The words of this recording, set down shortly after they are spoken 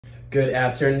Good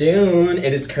afternoon.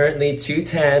 It is currently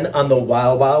 2:10 on the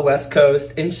Wild Wild West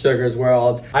Coast in Sugar's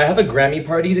World. I have a Grammy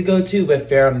party to go to with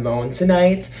Farrah Moan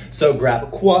tonight, so grab a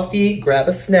coffee, grab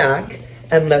a snack,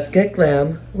 and let's get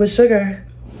glam with Sugar.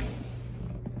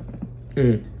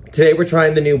 Today we're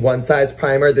trying the new One Size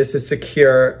primer. This is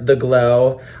Secure the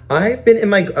Glow. I've been in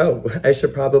my, let's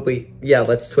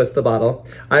twist the bottle.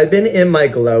 I've been in my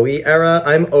glowy era.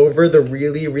 I'm over the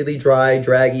really dry,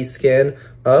 draggy skin.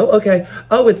 Oh, okay.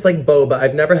 Oh, it's like boba.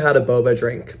 I've never had a boba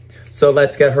drink. So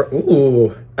let's get her,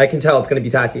 ooh, I can tell it's gonna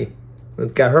be tacky.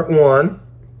 Let's get her on.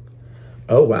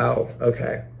 Oh, wow,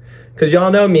 okay. Cause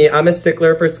y'all know me, I'm a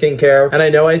stickler for skincare, and I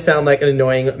know I sound like an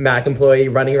annoying Mac employee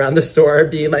running around the store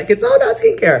being like, it's all about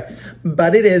skincare.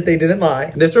 But it is, they didn't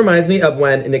lie. This reminds me of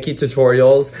when Nikki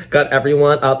Tutorials got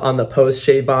everyone up on the Post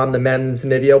Shave Balm, the men's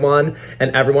Nivea one,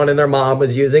 and everyone and their mom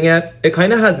was using it. It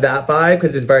kind of has that vibe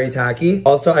because it's very tacky.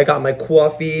 Also, I got my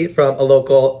coffee from a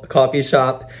local coffee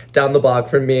shop down the block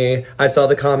from me. I saw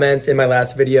the comments in my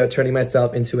last video turning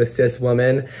myself into a cis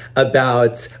woman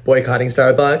about boycotting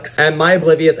Starbucks. And my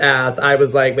oblivious ass, I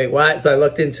was like, wait, what? So I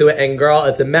looked into it and girl,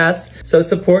 it's a mess. So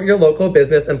support your local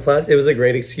business, and plus it was a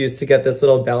great excuse to get this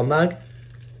little bell mug.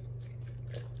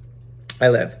 I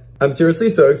live. I'm seriously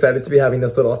so excited to be having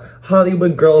this little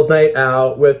Hollywood girls night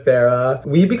out with Farrah.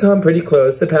 We've become pretty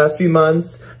close the past few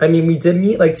months. I mean, we did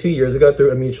meet like 2 years ago through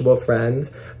a mutual friend,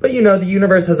 but you know, the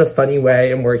universe has a funny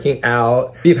way in working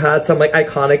out. We've had some like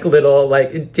iconic little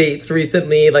like dates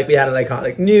recently. Like we had an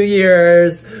iconic New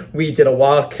Year's. We did a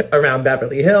walk around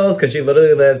Beverly Hills because she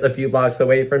literally lives a few blocks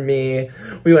away from me.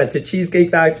 We went to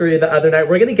Cheesecake Factory the other night.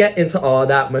 We're gonna get into all of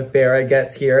that when Farrah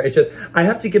gets here. It's just, I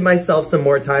have to give myself some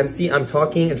more time. See, I'm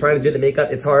talking and trying to do the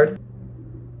makeup, it's hard.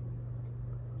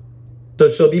 So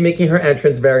she'll be making her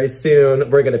entrance very soon.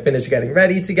 We're gonna finish getting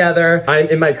ready together. I'm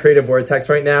in my creative vortex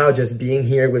right now, just being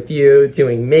here with you,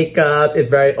 doing makeup. It's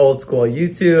very old school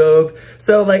YouTube.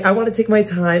 So like, I wanna take my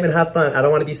time and have fun. I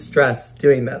don't wanna be stressed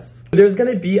doing this. There's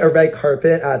gonna be a red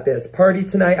carpet at this party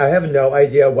tonight. I have no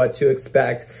idea what to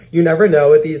expect. You never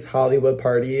know with these Hollywood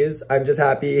parties. I'm just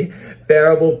happy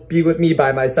Farrah will be with me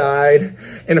by my side.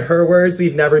 In her words,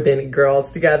 we've never been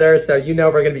girls together. So you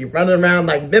know we're gonna be running around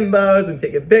like bimbos and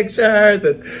taking pictures.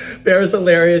 And Farrah's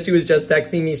hilarious. She was just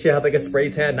texting me. She had like a spray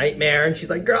tan nightmare. And she's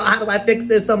like, girl, how do I fix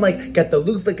this? I'm like, get the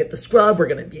loofah, get the scrub. We're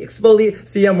gonna be exfoliated.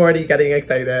 See, I'm already getting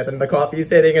excited. And the coffee's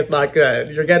hitting, it's not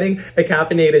good. You're getting a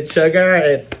caffeinated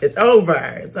sugar. It's over.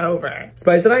 It's over.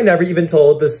 Spice and I never even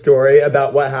told the story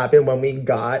about what happened when we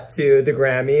got to the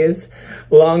Grammys.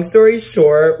 Long story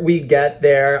short, we get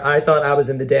there. I thought I was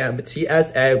in the damn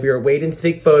TSA. We were waiting to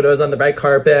take photos on the red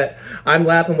carpet. I'm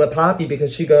laughing with Poppy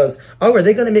because she goes, oh, are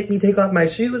they gonna make me take off my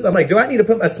shoes? I'm like, do I need to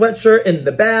put my sweatshirt in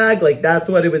the bag? Like, that's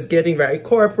what it was giving. Very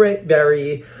corporate,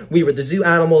 very, we were the zoo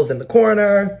animals in the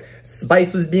corner.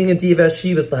 Spice was being a diva.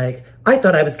 She was like, I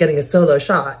thought I was getting a solo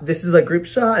shot. This is a group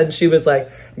shot. And she was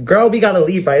like, girl, we gotta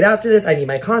leave right after this. I need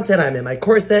my content. I'm in my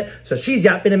corset. So she's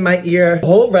yapping in my ear. The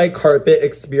whole red carpet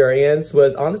experience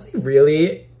was honestly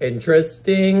really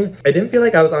interesting. I didn't feel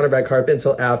like I was on a red carpet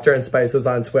until after, and Spice was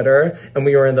on Twitter and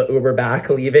we were in the Uber back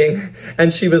leaving.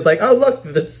 And she was like, oh, look,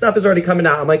 the stuff is already coming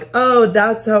out. I'm like, oh,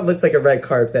 that's how it looks like a red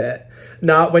carpet.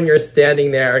 Not when you're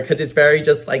standing there, because it's very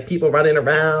just like people running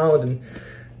around and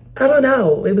I don't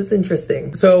know, it was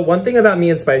interesting. So one thing about me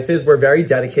and Spice is we're very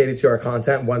dedicated to our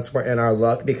content once we're in our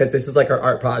look, because this is like our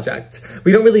art project.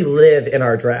 We don't really live in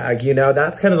our drag, you know?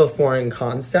 That's kind of a foreign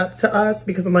concept to us,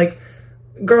 because I'm like,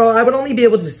 girl, I would only be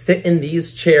able to sit in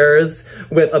these chairs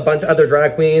with a bunch of other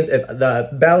drag queens if the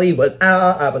belly was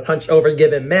out, I was hunched over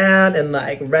giving mad and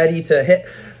like ready to hit.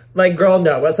 Like, girl,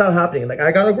 no, what's not happening? Like,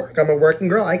 I gotta work. I'm a working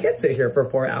girl. I can't sit here for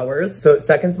 4 hours. So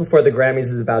seconds before the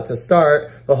Grammys is about to start,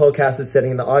 the whole cast is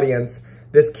sitting in the audience.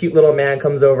 This cute little man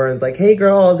comes over and is like, hey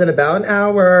girls, in about an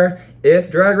hour, if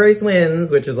Drag Race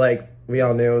wins, which is like, we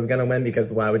all knew it was gonna win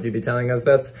because why would you be telling us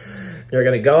this? You're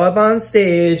gonna go up on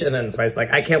stage, and then Spice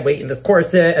like, I can't wait in this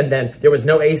corset, and then there was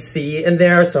no AC in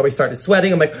there, so we started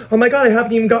sweating. I'm like, oh my God, I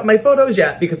haven't even got my photos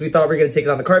yet, because we thought we were gonna take it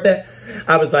on the carpet.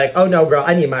 I was like, oh no, girl,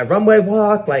 I need my runway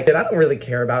walk. Like, I don't really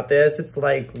care about this. It's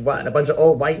like, what, a bunch of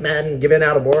old white men giving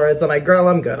out awards. I'm like, girl,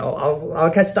 I'm good.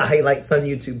 I'll catch the highlights on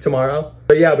YouTube tomorrow.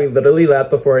 But yeah, we literally left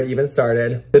before it even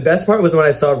started. The best part was when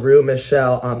I saw Rue and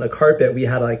Michelle on the carpet, we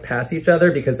had to like pass each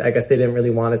other because I guess they didn't really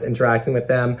want us interacting with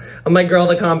them. I'm like, girl,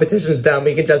 the competition's done.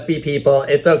 We can just be people.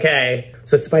 It's okay.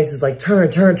 So Spice is like, turn,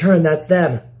 that's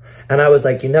them. And I was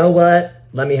like, you know what?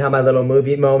 Let me have my little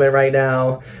movie moment right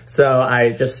now. So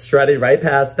I just strutted right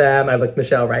past them. I looked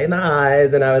Michelle right in the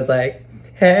eyes and I was like,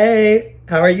 hey,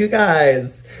 how are you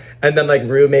guys? And then like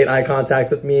Rue made eye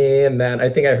contact with me, and then I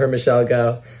think I heard Michelle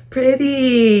go,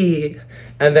 pretty.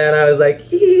 And then I was like,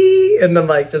 hee, and then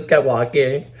like just kept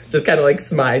walking, just kind of like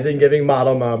smizing, giving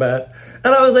model moment.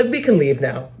 And I was like, we can leave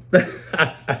now.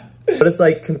 But it's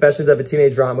like Confessions of a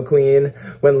Teenage Drama Queen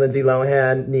when Lindsay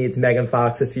Lohan needs Megan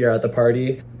Fox to see her at the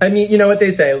party. I mean, you know what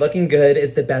they say, looking good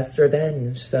is the best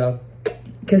revenge, so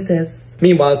kisses.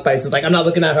 Meanwhile, Spice is like, I'm not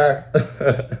looking at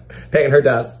her. Paying her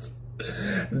dust.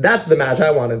 That's the match I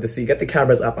wanted to see. Get the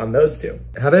cameras up on those two.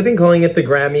 Have I been calling it the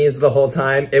Grammys the whole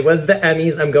time? It was the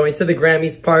Emmys. I'm going to the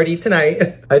Grammys party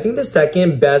tonight. I think the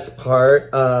second best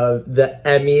part of the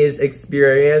Emmys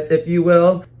experience, if you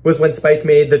will, was when Spice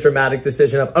made the dramatic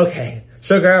decision of, okay,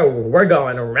 Sugar, we're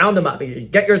going, round them up,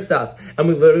 get your stuff. And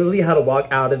we literally had to walk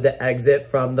out of the exit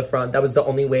from the front. That was the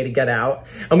only way to get out.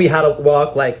 And we had to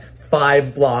walk like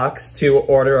 5 blocks to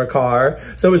order a car.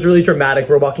 So it was really dramatic.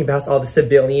 We're walking past all the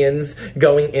civilians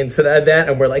going into the event,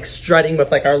 and we're like strutting with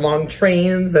like our long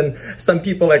trains, and some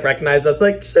people like recognize us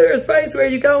like, Sugar, Spice, where are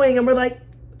you going? And we're like,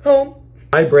 home.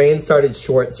 My brain started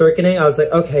short circuiting. I was like,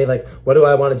 okay, like what do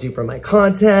I want to do for my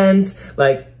content?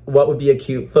 Like what would be a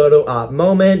cute photo op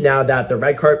moment now that the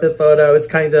red carpet photo is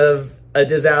kind of a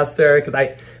disaster, because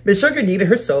Miss Sugar needed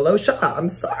her solo shot. I'm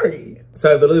sorry.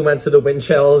 So I literally went to the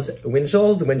Winchells,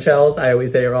 I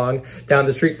always say it wrong, down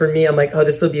the street from me. I'm like, oh,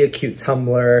 this will be a cute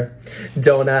Tumblr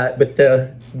donut with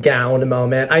the gown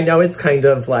moment. I know it's kind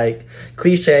of like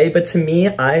cliche, but to me,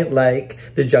 I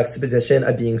like the juxtaposition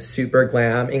of being super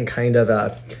glam in kind of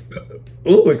a,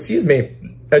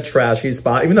 a trashy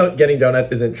spot, even though getting donuts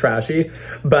isn't trashy,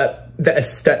 but the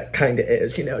aesthetic kind of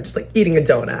is, you know, just like eating a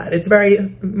donut. It's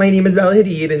very, my name is Bella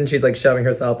Hadid, and she's like showing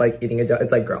herself like eating a donut.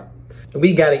 It's like, girl,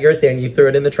 we get it, you're thin, you threw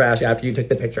it in the trash after you took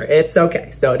the picture. It's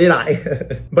okay, so did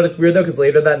I. But it's weird though, because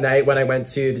later that night when I went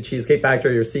to the Cheesecake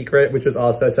Factory, Your Secret, which was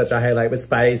also such a highlight with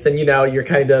Spice, and you know, you're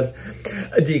kind of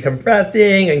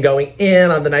decompressing and going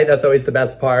in on the night, that's always the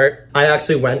best part. I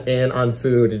actually went in on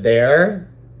food there,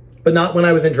 but not when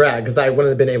I was in drag, because I wouldn't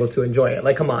have been able to enjoy it.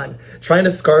 Like, come on. Trying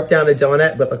to scarf down a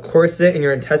donut with a corset and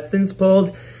your intestines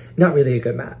pulled, not really a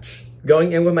good match.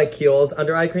 Going in with my Kiehl's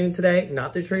under eye cream today,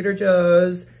 not the Trader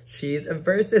Joe's. She's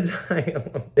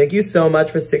versatile. Thank you so much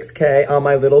for 6K on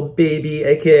my little baby,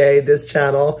 AKA this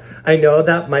channel. I know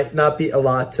that might not be a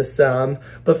lot to some,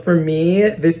 but for me,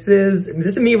 this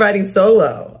is me riding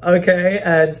solo, okay?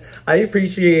 And I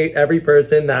appreciate every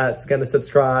person that's gonna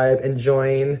subscribe and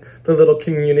join the little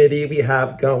community we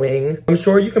have going. I'm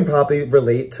sure you can probably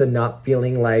relate to not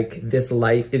feeling like this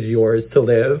life is yours to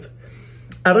live.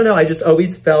 I don't know, I just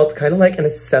always felt kind of like an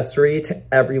accessory to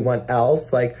everyone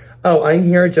else. Like, oh, I'm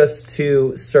here just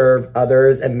to serve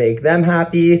others and make them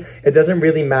happy. It doesn't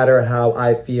really matter how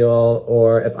I feel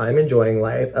or if I'm enjoying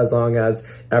life, as long as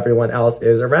everyone else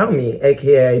is around me,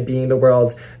 AKA being the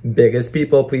world's biggest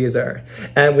people pleaser.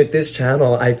 And with this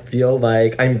channel, I feel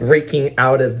like I'm breaking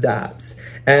out of that.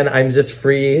 And I'm just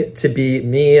free to be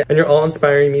me. And you're all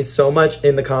inspiring me so much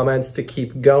in the comments to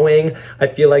keep going. I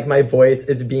feel like my voice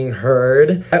is being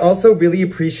heard. I also really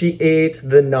appreciate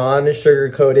the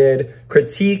non-sugar-coated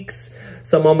critiques.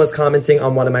 Someone was commenting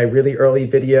on one of my really early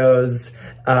videos,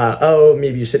 oh,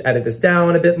 maybe you should edit this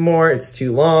down a bit more, it's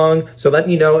too long. So let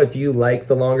me know if you like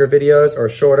the longer videos or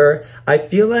shorter. I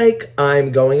feel like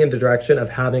I'm going in the direction of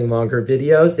having longer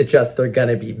videos. It's just they're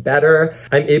gonna be better.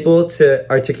 I'm able to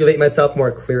articulate myself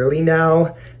more clearly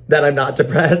now that I'm not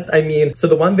depressed. I mean, so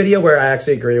the one video where I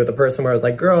actually agree with the person where I was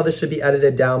like, girl, this should be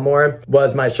edited down more,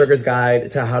 was my Sugar's Guide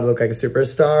to How to Look Like a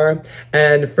Superstar.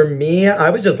 And for me, I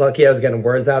was just lucky I was getting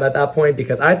words out at that point,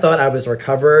 because I thought I was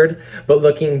recovered, but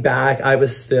looking back, I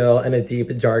was still in a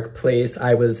deep, dark place.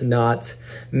 I was not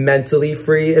mentally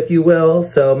free, if you will.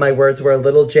 So my words were a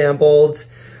little jumbled.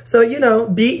 So, you know,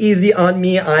 be easy on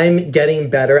me. I'm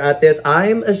getting better at this.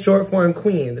 I'm a short form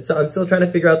queen, so I'm still trying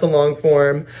to figure out the long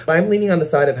form. I'm leaning on the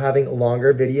side of having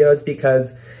longer videos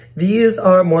because these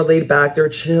are more laid back, they're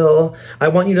chill. I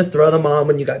want you to throw them on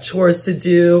when you got chores to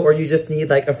do, or you just need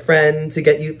like a friend to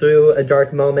get you through a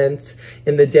dark moment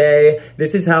in the day.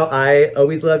 This is how I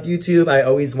always loved YouTube. I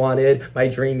always wanted my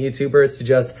dream YouTubers to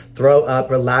just throw up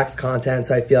relaxed content,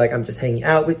 so I feel like I'm just hanging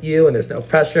out with you and there's no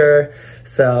pressure.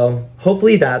 So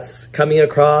hopefully that's coming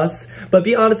across. But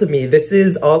be honest with me, this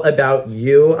is all about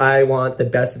you. I want the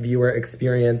best viewer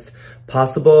experience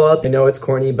possible. I know it's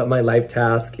corny, but my life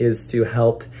task is to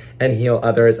help and heal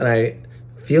others. And I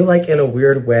feel like in a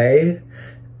weird way,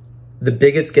 the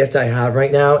biggest gift I have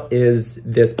right now is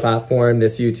this platform,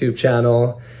 this YouTube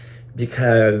channel,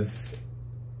 because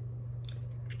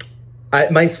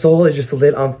my soul is just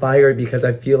lit on fire, because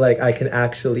I feel like I can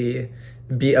actually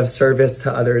be of service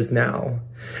to others now.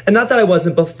 And not that I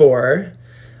wasn't before,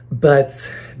 but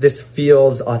this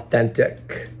feels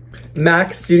authentic.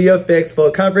 MAC Studio Fix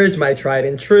full coverage, my tried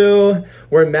and true.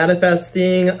 We're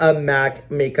manifesting a MAC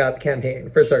makeup campaign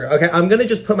for Sugar. Okay, I'm gonna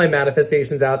just put my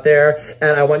manifestations out there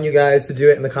and I want you guys to do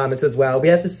it in the comments as well. We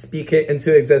have to speak it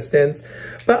into existence.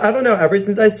 But I don't know, ever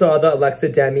since I saw the Alexa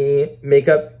Demi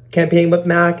makeup campaign with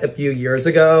MAC a few years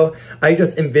ago, I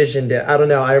just envisioned it. I don't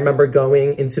know, I remember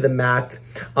going into the MAC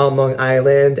on Long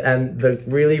Island and the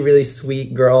really, really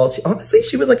sweet girl, honestly,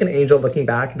 she was like an angel looking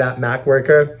back, that MAC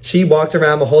worker. She walked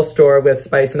around the whole store with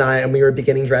Spice and I, and we were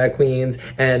beginning drag queens,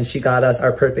 and she got us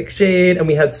our perfect shade, and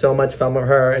we had so much fun with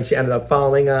her, and she ended up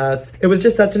following us. It was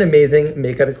just such an amazing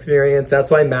makeup experience. That's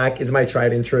why MAC is my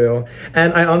tried and true.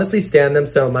 And I honestly stan them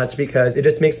so much because it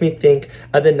just makes me think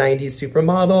of the 90s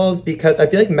supermodels, because I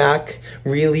feel like MAC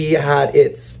really had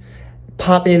its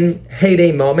pop-in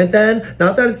heyday moment then.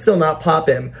 Not that it's still not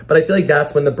poppin', but I feel like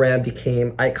that's when the brand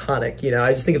became iconic. You know,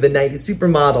 I just think of the 90s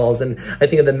supermodels, and I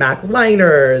think of the MAC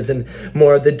liners and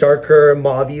more of the darker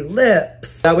mauvey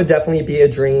lips. That would definitely be a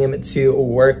dream to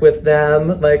work with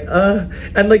them. Like,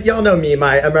 and like, y'all know me,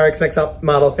 my America's Next Top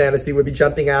Model fantasy would be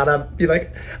jumping out. I'd be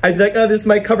like, oh, this is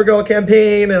my CoverGirl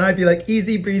campaign, and I'd be like,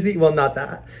 easy breezy. Well, not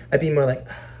that. I'd be more like,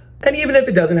 and even if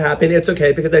it doesn't happen, it's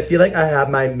okay, because I feel like I have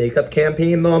my makeup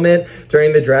campaign moment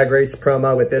during the Drag Race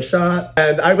promo with this shot.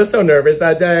 And I was so nervous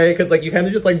that day, because like you kind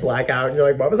of just like black out and you're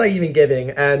like, what was I even giving?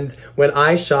 And when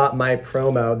I shot my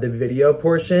promo, the video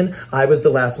portion, I was the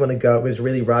last one to go. It was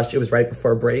really rushed. It was right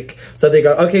before break. So they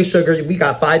go, okay, Sugar, we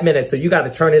got 5 minutes, so you got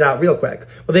to turn it out real quick.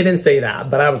 Well, they didn't say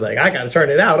that, but I was like, I got to turn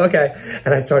it out. Okay.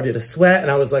 And I started to sweat, and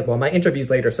I was like, well, my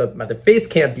interview's later, so the face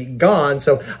can't be gone.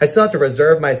 So I still have to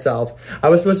reserve myself. I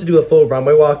was supposed to do a full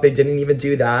runway walk. They didn't even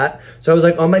do that. So I was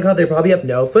like, oh my God, they probably have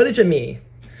no footage of me.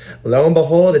 Lo and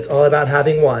behold, it's all about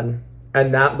having one.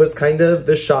 And that was kind of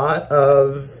the shot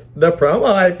of the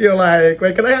promo, I feel like.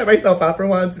 Like, can I hype myself up for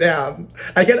once? Damn.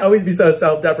 I can't always be so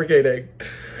self-deprecating.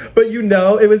 But you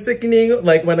know, it was sickening.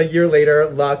 Like when a year later,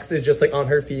 Lux is just like on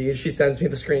her feed, she sends me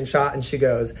the screenshot and she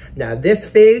goes, now this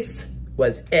face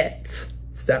was it.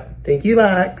 So thank you,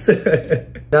 Lux.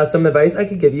 Now, some advice I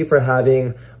could give you for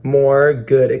having more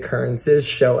good occurrences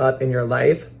show up in your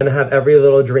life and have every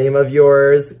little dream of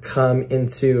yours come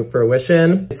into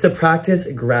fruition is to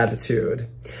practice gratitude.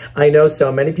 I know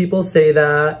so many people say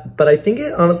that, but I think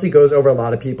it honestly goes over a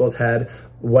lot of people's head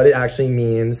what it actually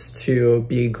means to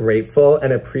be grateful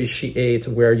and appreciate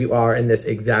where you are in this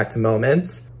exact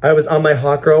moment. I was on my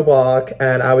hot girl walk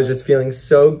and I was just feeling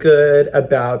so good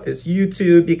about this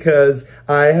YouTube because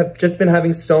I have just been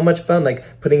having so much fun,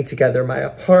 like putting together my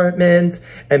apartment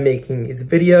and making these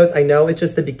videos. I know it's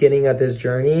just the beginning of this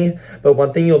journey, but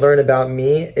one thing you'll learn about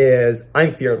me is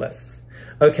I'm fearless.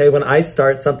 Okay, when I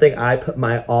start something, I put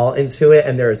my all into it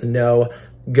and there's no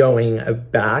going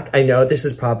back. I know this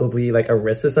is probably like a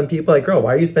risk to some people, like, girl,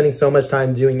 why are you spending so much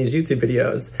time doing these YouTube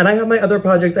videos? And I have my other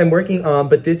projects I'm working on,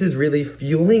 but this is really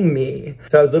fueling me.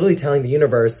 So I was literally telling the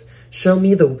universe, show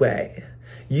me the way.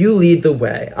 You lead the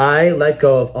way. I let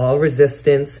go of all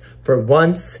resistance. For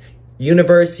once,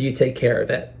 universe, you take care of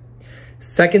it.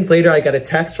 Seconds later, I got a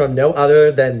text from no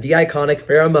other than the iconic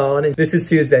Farrah Moan, and this is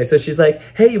Tuesday. So she's like,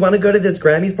 hey, you want to go to this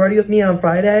Grammys party with me on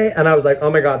Friday? And I was like, oh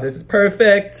my God, this is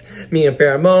perfect. Me and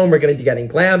Farrah Moan, we're going to be getting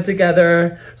glam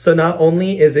together. So not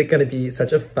only is it going to be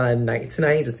such a fun night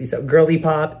tonight, just be so girly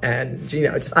pop and, you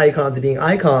know, just icons being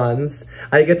icons,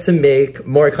 I get to make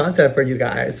more content for you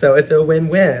guys. So it's a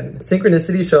win-win.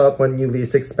 Synchronicities show up when you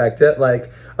least expect it.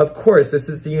 Like, of course, this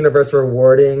is the universe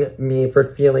rewarding me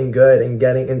for feeling good and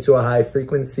getting into a high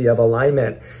frequency of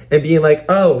alignment and being like,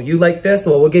 oh, you like this?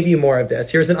 Well, we'll give you more of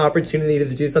this. Here's an opportunity to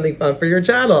do something fun for your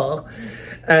channel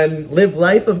and live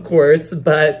life, of course,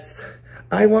 but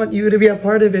I want you to be a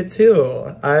part of it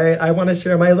too. I want to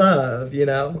share my love, you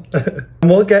know?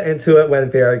 We'll get into it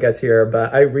when Farrah gets here,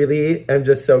 but I really am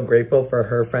just so grateful for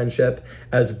her friendship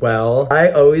as well.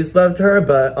 I always loved her,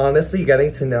 but honestly,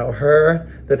 getting to know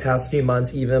her the past few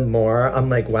months even more, I'm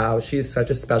like, wow, she's such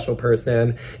a special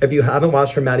person. If you haven't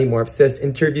watched her Maddie Morpsis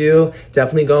interview,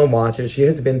 definitely go and watch it. She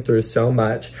has been through so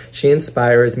much. She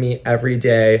inspires me every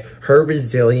day. Her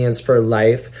resilience for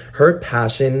life, her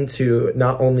passion to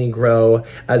not only grow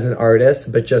as an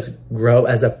artist, but just grow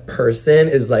as a person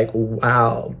is like,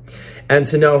 wow. And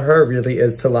to know her really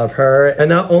is to love her. And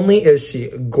not only is she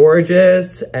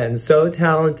gorgeous and so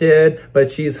talented, but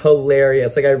she's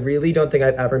hilarious. Like, I really don't think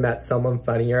I've ever met someone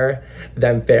funnier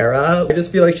than Farrah. I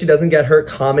just feel like she doesn't get her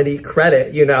comedy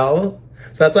credit, you know?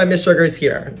 So that's why Miss Sugar's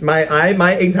here.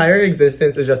 My entire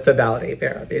existence is just to validate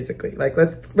Farrah, basically. Like,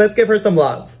 let's give her some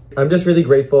love. I'm just really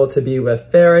grateful to be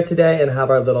with Farrah today and have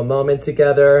our little moment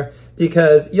together,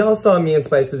 because y'all saw me and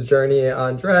Spice's journey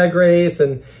on Drag Race,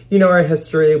 and you know our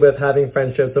history with having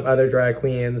friendships with other drag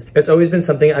queens. It's always been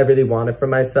something I really wanted for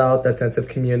myself, that sense of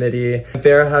community.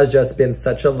 Farrah has just been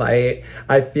such a light.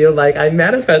 I feel like I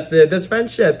manifested this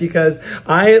friendship because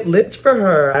I lived for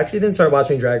her. I actually didn't start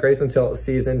watching Drag Race until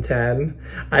season 10.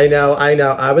 I know.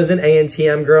 I was an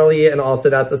A&TM girly, and also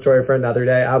that's a story for another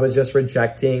day. I was just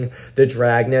rejecting the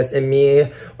dragness in me.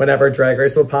 Whenever Drag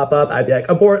Race would pop up, I'd be like,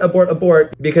 abort, abort,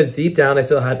 abort, because deep down, I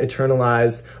still had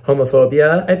internalized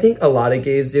homophobia. I think a lot of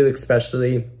gays do,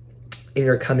 especially in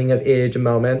your coming of age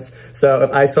moments. So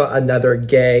if I saw another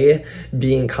gay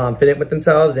being confident with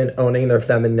themselves and owning their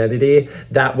femininity,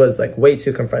 that was like way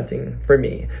too confronting for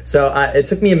me. So it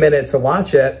took me a minute to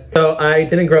watch it. So I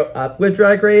didn't grow up with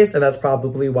Drag Race, and that's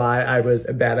probably why I was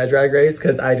bad at Drag Race,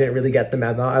 because I didn't really get the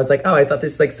memo. I was like, oh, I thought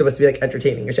this was like supposed to be like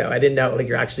entertaining a show. I didn't know like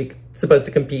you're actually supposed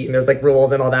to compete and there's like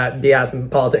rules and all that BS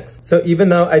and politics. So even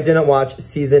though I didn't watch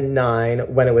season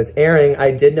 9 when it was airing,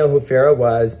 I did know who Farrah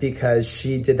was because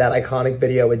she did that iconic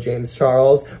video with James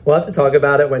Charles. We'll have to talk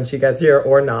about it when she gets here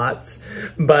or not,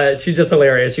 but she's just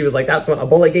hilarious. She was like, that's when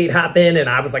Ebola Gate happened, and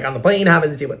I was like on the plane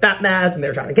having to deal with that mess, and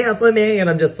they're trying to cancel me, and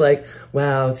I'm just like,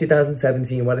 wow,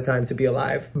 2017, what a time to be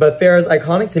alive. But Farrah's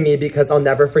iconic to me because I'll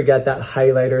never forget that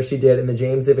highlighter she did in the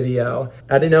James video.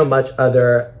 I didn't know much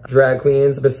other drag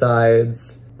queens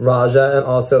besides Raja and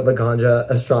also Laganja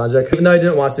Estranja. Even though I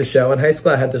didn't watch the show in high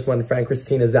school, I had this one friend,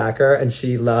 Christina Zacher, and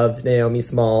she loved Naomi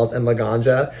Smalls and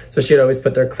Laganja, so she'd always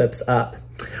put their clips up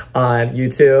on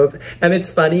YouTube. And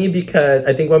it's funny because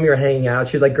I think when we were hanging out,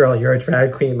 she's like, girl, you're a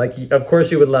drag queen. Like, of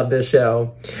course you would love this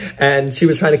show. And she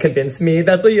was trying to convince me.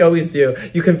 That's what you always do.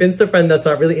 You convince the friend that's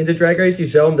not really into Drag Race. You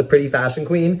show them the pretty fashion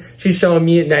queen. She's showing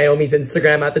me Naomi's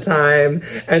Instagram at the time.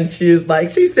 And she's like,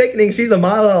 she's sickening. She's a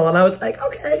model. And I was like,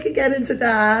 okay, I could get into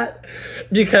that.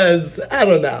 Because, I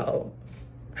don't know.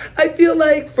 I feel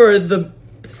like for the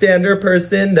standard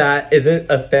person that isn't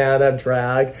a fan of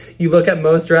drag, you look at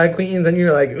most drag queens and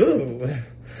you're like, ooh,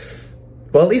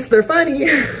 well, at least they're funny.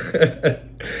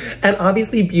 And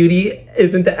obviously beauty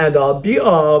isn't the end all be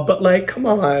all, but like, come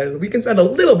on, we can spend a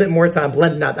little bit more time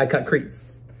blending out that cut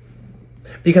crease.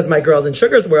 Because my girls in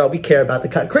Sugar's world, we care about the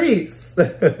cut crease.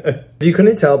 If you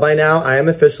couldn't tell by now, I am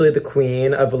officially the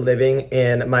queen of living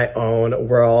in my own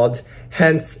world.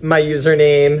 Hence my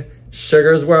username,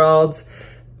 Sugar's World.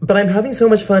 But I'm having so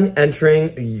much fun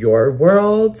entering your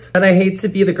world. And I hate to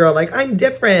be the girl like, I'm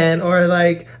different, or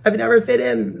like, I've never fit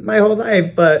in my whole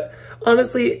life. But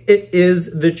honestly, it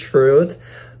is the truth.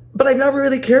 But I've never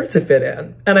really cared to fit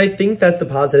in. And I think that's the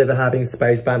positive of having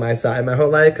Spice by my side my whole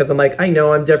life. Because I'm like, I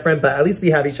know I'm different, but at least we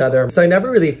have each other. So I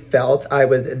never really felt I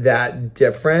was that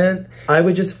different. I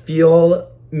would just feel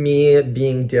me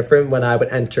being different when I would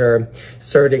enter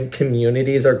certain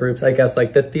communities or groups, I guess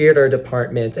like the theater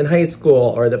department in high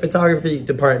school or the photography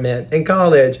department in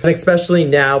college. And especially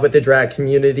now with the drag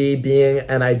community being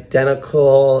an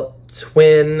identical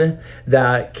twin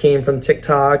that came from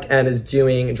TikTok and is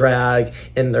doing drag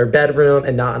in their bedroom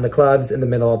and not in the clubs in the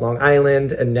middle of Long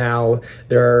Island, and now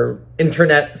they're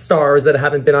internet stars that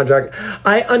haven't been on drag.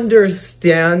 I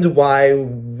understand why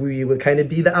we would kind of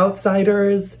be the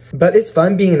outsiders, but it's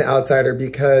fun being an outsider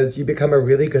because you become a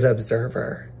really good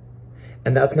observer.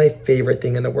 And that's my favorite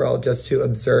thing in the world, just to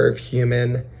observe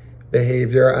human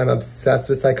behavior. I'm obsessed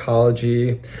with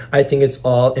psychology. I think it's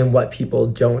all in what people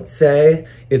don't say.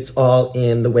 It's all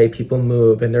in the way people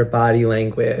move and their body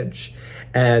language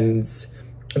and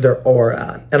their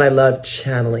aura. And I love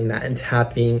channeling that and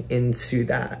tapping into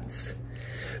that.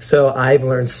 So I've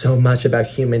learned so much about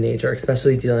human nature,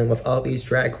 especially dealing with all these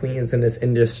drag queens in this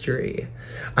industry.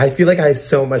 I feel like I have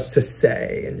so much to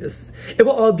say, and just, it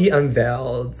will all be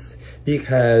unveiled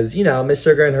because, you know, Miss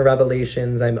Sugar and her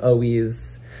revelations, I'm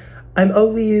always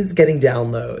getting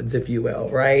downloads, if you will,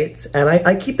 right? And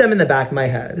I keep them in the back of my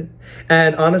head.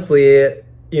 And honestly,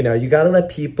 you know, you gotta let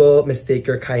people mistake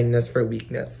your kindness for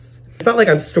weakness. It's not like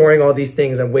I'm storing all these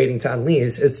things and waiting to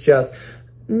unleash. It's just,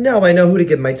 no, I know who to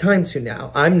give my time to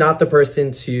now. I'm not the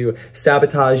person to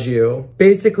sabotage you.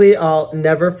 Basically, I'll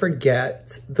never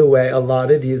forget the way a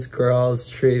lot of these girls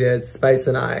treated Spice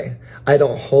and I. I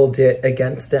don't hold it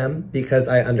against them because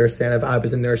I understand if I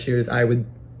was in their shoes, I would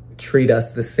treat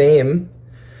us the same.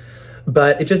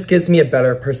 But it just gives me a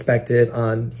better perspective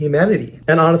on humanity.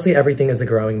 And honestly, everything is a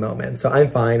growing moment. So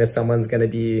I'm fine if someone's gonna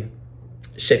be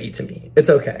shitty to me. It's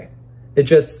okay. It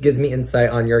just gives me insight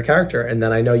on your character, and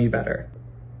then I know you better.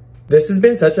 This has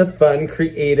been such a fun,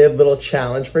 creative little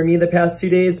challenge for me the past 2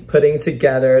 days, putting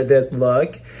together this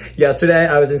look. Yesterday,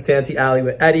 I was in Santee Alley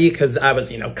with Eddie because I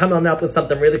was, coming up with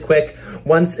something really quick.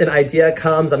 Once an idea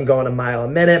comes, I'm going a mile a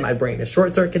minute. My brain is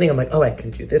short-circuiting. I'm like, oh, I can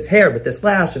do this hair with this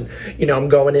lash. And, I'm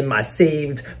going in my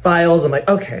saved files. I'm like,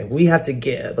 okay, we have to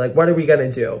give. Like, what are we going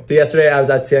to do? So yesterday, I was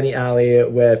at Santee Alley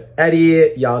with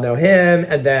Eddie. Y'all know him.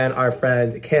 And then our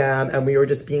friend Cam. And we were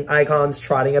just being icons,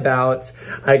 trotting about.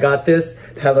 I got this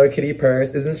Hello Kitty purse.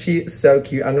 Isn't she so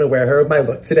cute? I'm gonna wear her with my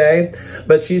look today,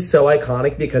 but she's so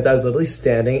iconic because I was literally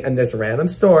standing in this random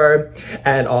store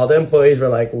and all the employees were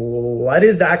like, what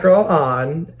is that girl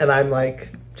on? And I'm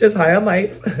like, just high on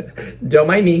life. Don't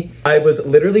mind me. I was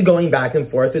literally going back and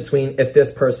forth between if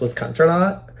this purse was cunt or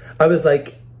not. I was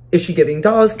like, is she giving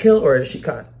dolls kill or is she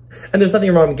cunt? And there's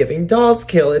nothing wrong with giving dolls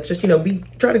kill. It's just, we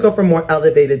try to go for more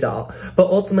elevated doll. But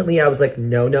ultimately I was like,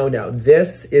 no, no, no.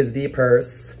 This is the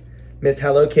purse. Miss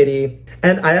Hello Kitty.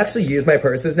 And I actually use my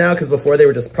purses now because before they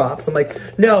were just props. I'm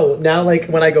like, no, now like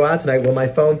when I go out tonight, will my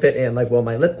phone fit in? Like, will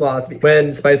my lip gloss be?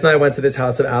 When Spice and I went to this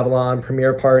House of Avalon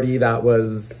premiere party, that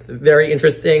was very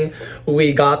interesting.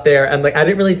 We got there and like, I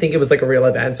didn't really think it was like a real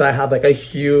event. So I had like a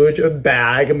huge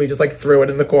bag and we just like threw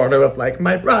it in the corner with like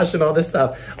my brush and all this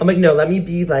stuff. I'm like, no, let me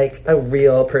be like a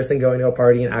real person going to a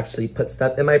party and actually put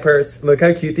stuff in my purse. Look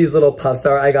how cute these little puffs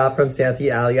are I got from Santee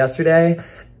Alley yesterday.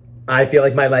 I feel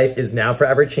like my life is now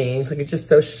forever changed. Like, it's just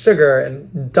so sugar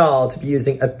and doll to be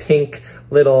using a pink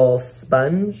little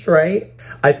sponge, right?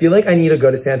 I feel like I need to go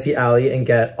to Santee Alley and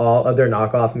get all of their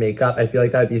knockoff makeup. I feel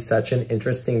like that'd be such an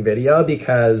interesting video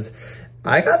because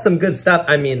I got some good stuff.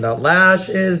 I mean, the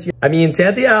lashes.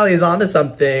 Santee Alley is onto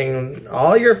something.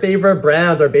 All your favorite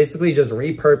brands are basically just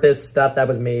repurposed stuff that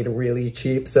was made really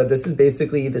cheap. So this is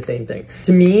basically the same thing.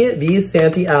 To me, these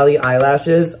Santee Alley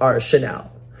eyelashes are Chanel.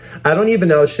 I don't even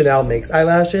know if Chanel makes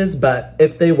eyelashes, but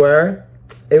if they were,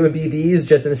 it would be these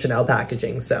just in Chanel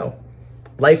packaging. So,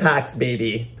 life hacks,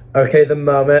 baby. Okay, the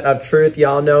moment of truth.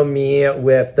 Y'all know me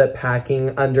with the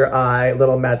packing under eye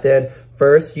little method.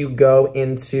 First, you go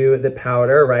into the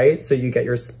powder, right? So you get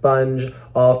your sponge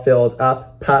all filled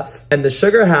up, puff. And the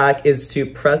sugar hack is to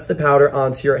press the powder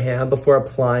onto your hand before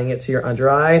applying it to your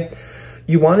under eye.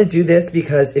 You want to do this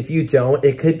because if you don't,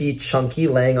 it could be chunky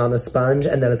laying on the sponge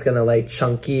and then it's going to like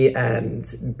chunky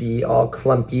and be all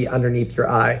clumpy underneath your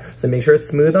eye. So make sure it's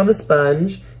smooth on the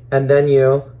sponge and then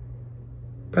you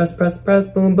press, press, press,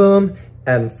 boom, boom,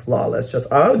 and flawless. Just,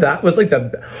 oh, that was like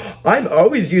I'm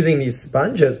always using these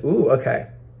sponges. Ooh, okay.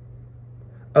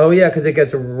 Oh yeah, because it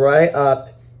gets right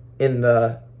up in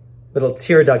the little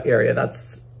tear duct area.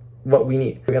 That's what we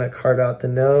need. We're going to carve out the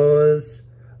nose.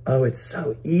 Oh, it's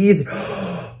so easy.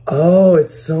 Oh,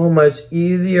 it's so much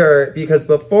easier because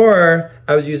before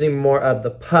I was using more of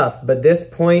the puff, but this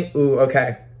point, ooh,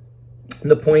 okay.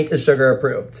 The point is sugar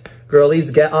approved. Girlies,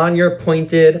 get on your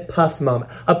pointed puff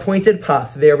moment. A pointed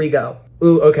puff, there we go.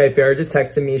 Ooh, okay, Farrah just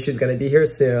texted me. She's gonna be here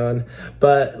soon.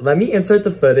 But let me insert the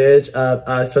footage of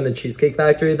us from the Cheesecake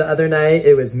Factory the other night.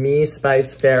 It was me,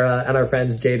 Spice, Farrah, and our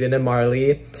friends Jaden and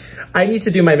Marley. I need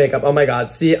to do my makeup. Oh my God.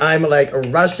 See, I'm like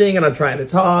rushing and I'm trying to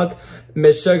talk.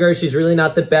 Miss Sugar, she's really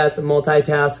not the best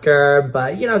multitasker,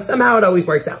 but somehow it always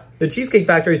works out. The Cheesecake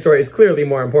Factory story is clearly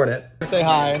more important. Say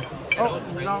hi. Oh,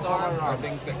 are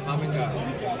things that come and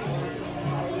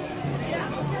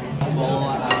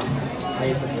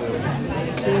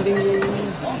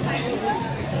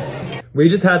We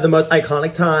just had the most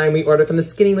iconic time. We ordered from the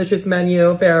Skinnylicious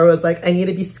menu. Farrah was like, I need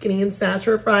to be skinny and snatch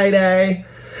for Friday.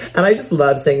 And I just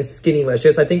love saying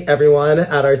Skinnylicious. I think everyone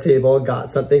at our table got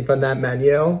something from that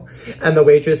menu. And the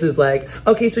waitress is like,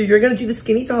 okay, so you're gonna do the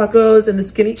skinny tacos and the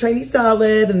skinny Chinese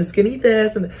salad and the skinny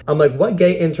this. And I'm like, what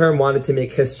gay intern wanted to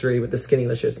make history with the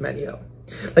Skinnylicious menu?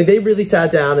 Like, they really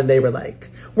sat down and they were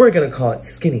like, we're gonna call it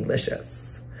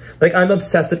Skinnylicious. Like, I'm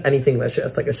obsessed with anything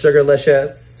licious, like a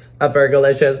Sugarlicious, a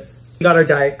Burgerlicious. We got our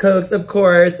Diet Cokes, of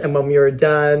course, and when we were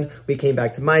done, we came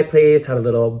back to my place, had a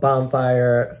little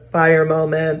bonfire fire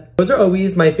moment. Those are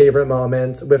always my favorite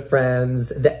moments with friends,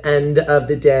 the end of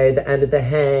the day, the end of the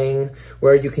hang,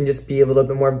 where you can just be a little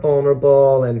bit more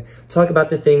vulnerable and talk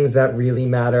about the things that really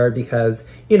matter because,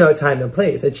 time and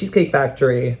place. At Cheesecake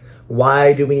Factory,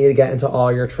 why do we need to get into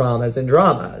all your traumas and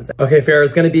dramas? Okay,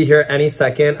 Farrah's gonna be here any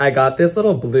second. I got this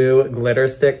little blue glitter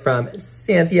stick from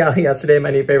Santee Alley yesterday,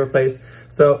 my new favorite place.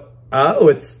 So, oh,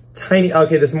 it's tiny.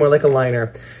 Okay, this is more like a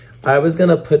liner. I was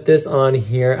gonna put this on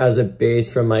here as a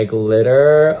base for my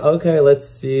glitter. Okay, let's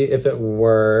see if it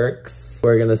works.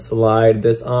 We're gonna slide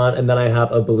this on and then I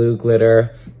have a blue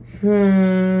glitter.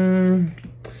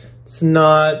 It's It's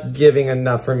not giving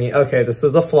enough for me. Okay, this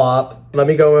was a flop. Let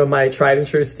me go with my tried and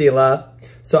true Stila.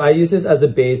 So I use this as a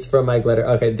base for my glitter.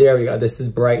 Okay, there we go. This is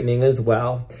brightening as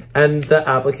well. And the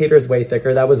applicator is way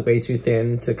thicker. That was way too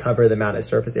thin to cover the amount of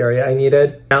surface area I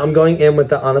needed. Now I'm going in with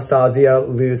the Anastasia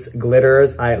loose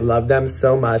glitters. I love them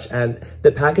so much. And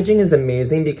the packaging is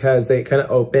amazing because they kind of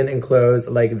open and close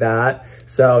like that.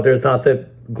 So there's not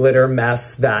the glitter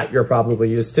mess that you're probably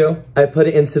used to. I put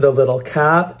it into the little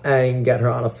cap and get her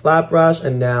on a flat brush.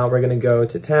 And now we're gonna go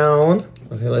to town.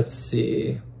 Okay, let's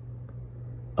see.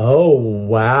 Oh,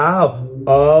 wow.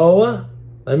 Oh,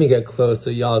 let me get close so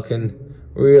y'all can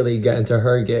really get into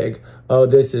her gig. Oh,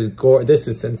 this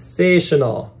is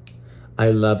sensational.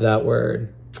 I love that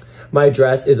word. My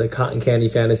dress is a cotton candy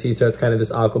fantasy, so it's kind of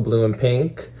this aqua blue and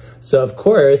pink. So of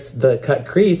course, the cut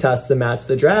crease has to match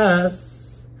the dress.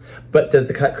 But does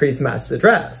the cut crease match the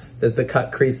dress? Does the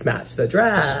cut crease match the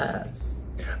dress?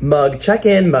 Mug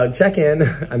check-in, mug check-in.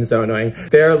 I'm so annoying.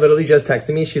 Farrah literally just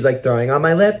texted me. She's like throwing on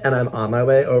my lip and I'm on my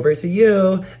way over to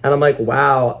you. And I'm like,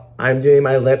 wow, I'm doing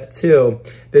my lip too.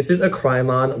 This is a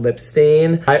Krylon lip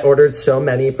stain. I ordered so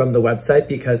many from the website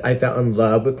because I fell in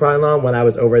love with Krylon when I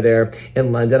was over there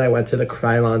in London. I went to the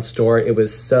Krylon store. It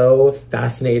was so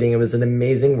fascinating. It was an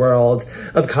amazing world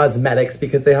of cosmetics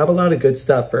because they have a lot of good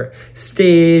stuff for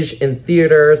stage and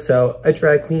theater. So a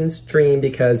drag queen's dream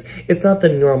because it's not the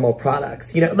normal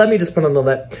products. You know, let me just put on the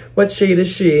lip. What shade is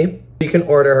she? You can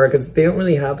order her because they don't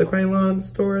really have the Krylon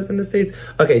stores in the States.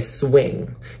 Okay,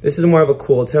 Swing. This is more of a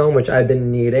cool tone, which I've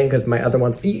been needing because my other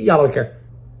ones, y'all don't care.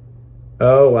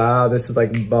 Oh, wow. This is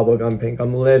like bubblegum pink.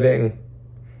 I'm living.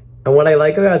 And what I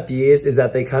like about these is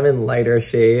that they come in lighter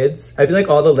shades. I feel like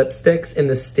all the lipsticks in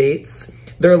the States,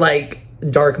 they're like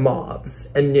dark mauves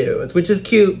and nudes, which is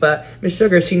cute, but Miss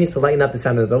Sugar, she needs to lighten up the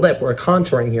center of the lip. We're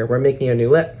contouring here. We're making a new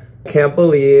lip. Can't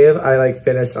believe I like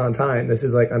finished on time. This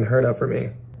is like unheard of for me.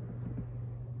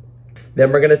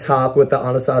 Then we're gonna top with the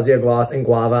Anastasia gloss in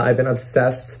Guava. I've been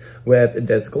obsessed with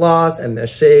this gloss and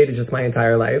this shade just my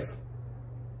entire life.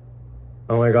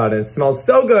 Oh my God, it smells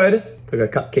so good. It's like a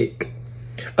cupcake.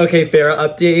 Okay, Farrah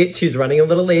update. She's running a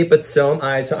little late, but so am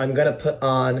I. So I'm gonna put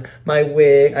on my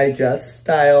wig. I just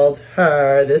styled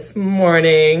her this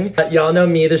morning. Y'all know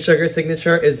me, the Sugar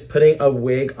signature is putting a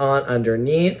wig on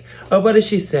underneath. Oh, what is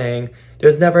she saying?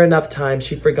 There's never enough time.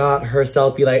 She forgot her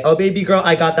selfie. Like, oh, baby girl,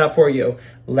 I got that for you.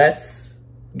 Let's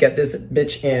get this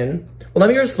bitch in. Well, let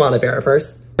me respond to Farrah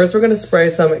first. First, we're gonna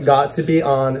spray some Got To Be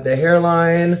on the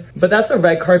hairline. But that's a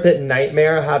red carpet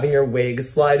nightmare, having your wig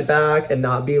slide back and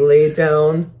not be laid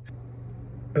down.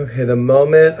 Okay, the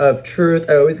moment of truth.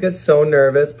 I always get so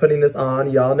nervous putting this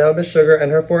on. Y'all know Miss Sugar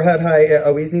and her forehead height. It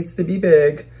always needs to be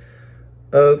big.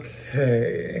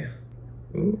 Okay.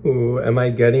 Ooh, am I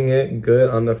getting it good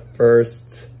on the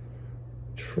first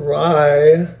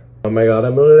try? Oh my God,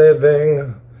 I'm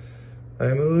living.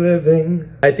 I'm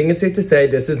living. I think it's safe to say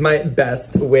this is my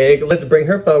best wig. Let's bring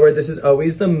her forward. This is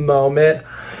always the moment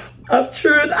of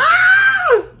truth.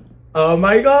 Ah! Oh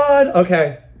my God.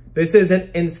 Okay. This is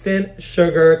an instant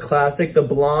Sugar classic. The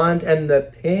blonde and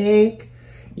the pink.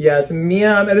 Yes,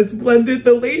 ma'am. And it's blended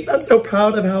the lace. I'm so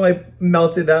proud of how I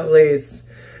melted that lace.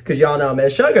 Because y'all know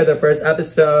Miss Sugar, the first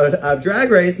episode of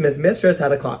Drag Race, Miss Mistress had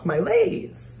to clock my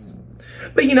lace.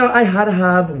 But you know, I had to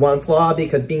have one flaw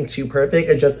because being too perfect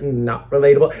is just not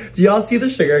relatable. Do y'all see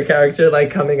the Sugar character like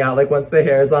coming out like once the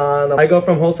hair's on? I go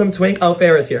from wholesome twink. Oh,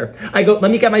 Farrah's here. Let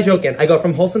me get my joke in. I go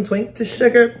from wholesome twink to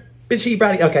Sugar bitchy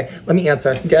bratty. Okay, let me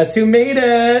answer. Guess who made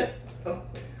it?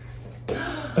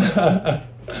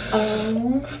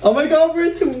 Oh my God,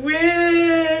 we're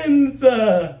twins!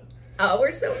 Oh,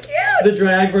 we're so cute! The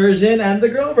drag version and the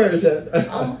girl version.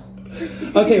 Oh.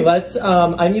 Okay, let's,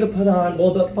 I need to put on,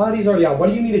 well, the body's already on. What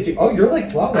do you need to do? Oh, you're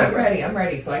like flawless. I'm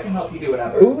ready, so I can help you do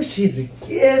whatever. Ooh, she's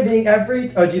giving oh,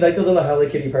 do you like the little Hello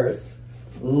Kitty purse?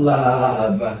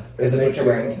 Love. Is this what you're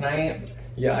wearing tonight?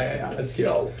 Yeah, that's cute.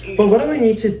 So cute. But what do I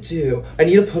need to do? I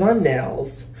need to put on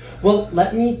nails. Well,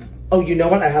 oh, you know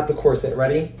what? I have the corset,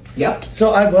 ready? Yep.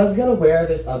 So I was gonna wear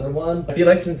this other one. I feel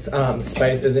like since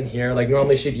Spice isn't here, like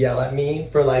normally she'd yell at me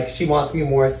for like, she wants me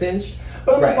more cinched.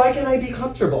 But I'm like, why can't I be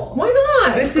comfortable? Why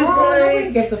not? This is like,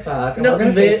 nobody gives a fuck. And we're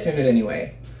gonna Facetune it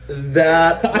anyway.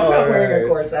 That I'm not wearing a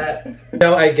corset.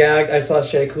 No, I gagged. I saw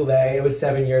Shea Coulee. It was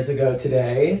 7 years ago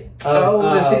today.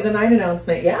 The season 9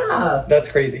 announcement. Yeah. That's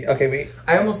crazy. Okay, wait.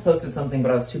 I almost posted something, but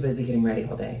I was too busy getting ready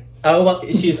all day. Oh, well,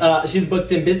 she's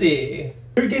booked and busy.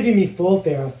 You're giving me full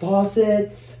Farrah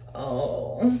faucets.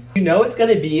 Oh. You know it's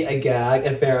gonna be a gag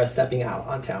if Farrah's stepping out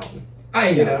on town.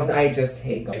 I know, because I just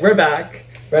hate going. We're back.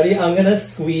 Ready? I'm gonna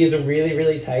squeeze really,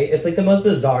 really tight. It's like the most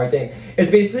bizarre thing. It's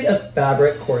basically a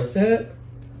fabric corset.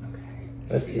 Okay.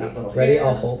 Let's see. Ready?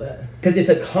 I'll hold it. Because it's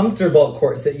a comfortable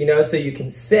corset, you know, so you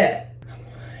can sit.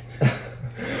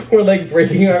 We're like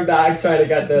breaking our backs trying to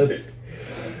get this.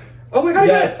 Oh my god,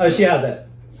 yes. Oh, she has it.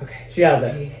 Okay. She has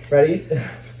it. Ready?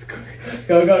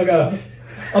 Go, go, go.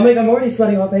 Oh my god, I'm already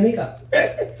sweating off my makeup.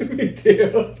 Me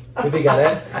too. Did we get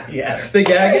it? Yes. The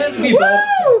gag is we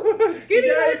both. Skinny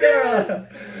girl.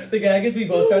 The gag is we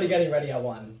both started getting ready at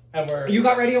 1. And we're. You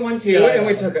got ready at 1 too, Yeah, and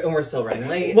we took it, and we're still running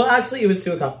late. Well, actually, it was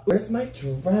 2 o'clock. Where's my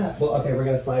dress? Well, okay, we're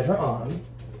gonna slide her on.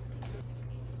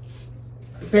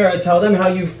 Farrah, tell them how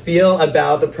you feel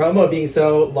about the promo being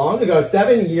so long ago.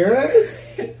 7 years?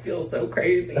 It feels so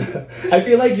crazy. I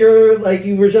feel like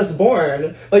you were just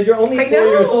born. Like you're only 4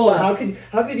 years old. How could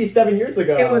it be 7 years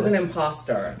ago? It was an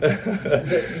imposter.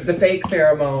 the fake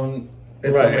Farrah Moan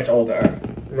is so much older.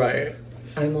 Right.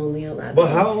 I'm only 11.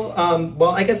 Well,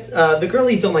 well, I guess the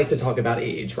girlies don't like to talk about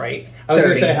age, right? I was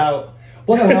 30. Gonna say how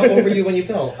old were you when you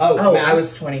filmed? Oh, I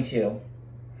was 22.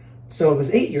 So it was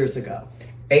 8 years ago.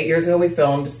 8 years ago we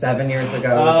filmed, 7 years ago.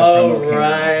 Oh,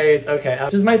 right. Okay.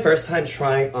 This is my first time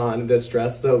trying on this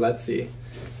dress, so let's see.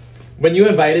 When you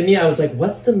invited me, I was like,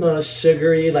 what's the most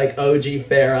sugary, like, OG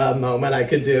Farrah moment I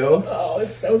could do? Oh,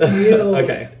 it's so cute.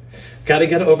 Okay. Gotta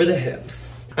get over the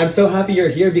hips. I'm so happy you're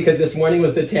here because this morning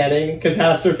was the tanning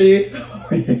catastrophe. Oh,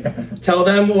 yeah. Tell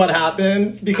them what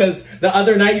happened because the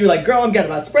other night you were like, girl, I'm getting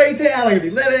my spray tan, I'm gonna be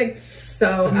living.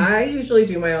 So I usually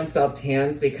do my own self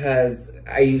tans because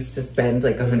I used to spend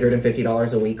like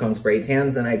 $150 a week on spray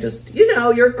tans, and I just, you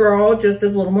know, your girl just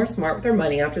is a little more smart with her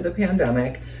money after the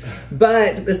pandemic.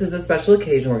 But this is a special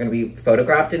occasion. We're going to be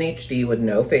photographed in HD with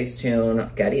no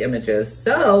Facetune, Getty Images.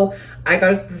 So I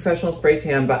got a professional spray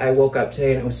tan, but I woke up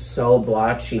today and it was so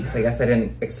blotchy because I guess I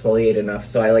didn't exfoliate enough.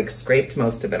 So I like scraped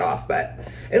most of it off, but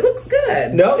it looks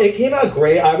good. No, it came out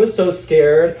great. I was so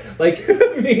scared. Like,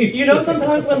 you know,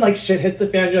 sometimes when like shit hits the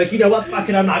fan, you're like, you know what, fuck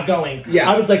it, I'm not going. Yeah.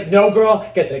 I was like, no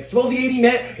girl, get the exfoliating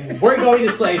mitt. We're going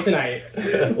to slay tonight.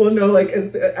 Well, no, like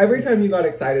every time you got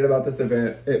excited about this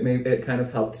event, it kind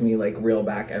of helped me like reel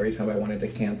back every time I wanted to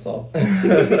cancel.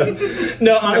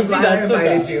 No, honestly, I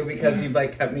invited you because you've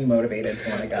like kept me motivated to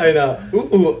want to go. I know.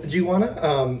 Ooh, do you want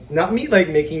to, not me like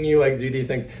making you like do these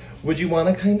things. Would you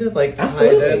want to kind of like tie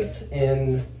this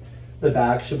in the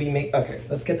back? Should we make, okay,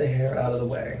 let's get the hair out of the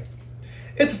way.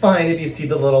 It's fine if you see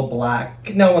the little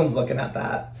black. No one's looking at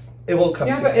that. It will come.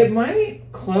 Yeah, but it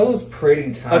might close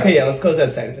pretty tight. Okay, yeah, let's close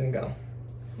those tight and go.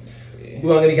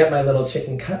 Ooh, I'm gonna get my little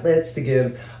chicken cutlets to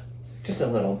give just a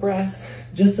little breast.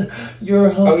 Just your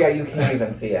whole. Oh yeah, you can't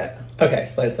even see it. Okay,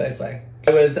 slay.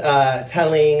 I was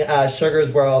telling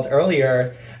Sugar's World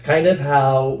earlier kind of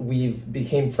how we've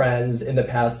became friends in the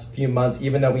past few months,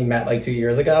 even though we met like 2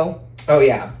 years ago. Oh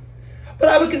yeah. But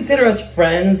I would consider us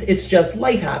friends. It's just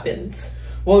life happens.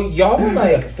 Well, y'all were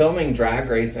like filming Drag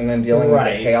Race and then dealing with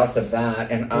the chaos of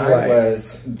that, and I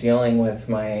was dealing with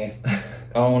my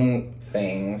own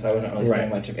things. I wasn't really seeing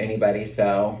much of anybody,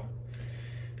 so.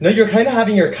 No, you're kind of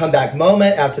having your comeback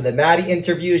moment after the Maddie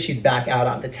interview. She's back out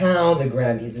on the town, the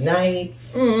Grammys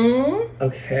nights.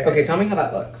 Okay. Okay, tell me how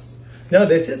that looks. No,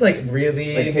 this is like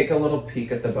really... Like take a little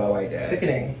peek at the bow I did.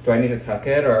 Sickening. Do I need to tuck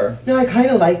it or? No, I kind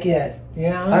of like it.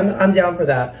 Yeah? I'm down for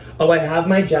that. Oh, I have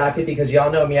my jacket because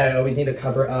y'all know me. I always need to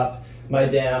cover up my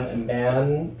damn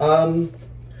man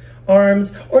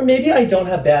arms. Or maybe I don't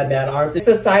have bad man arms. It's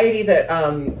society that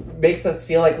makes us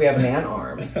feel like we have man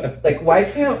arms. Like, why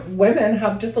can't women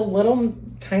have just a little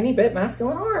tiny bit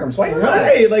masculine arms? Why not?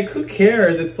 Right, like who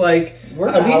cares? It's like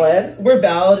we're valid. We're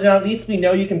valid, and at least we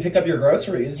know you can pick up your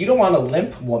groceries. You don't want a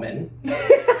limp woman.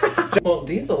 Well,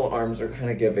 these little arms are kind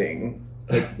of giving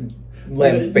like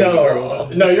limp baby girl.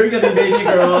 No, you're giving baby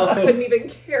girl. I couldn't even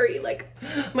carry like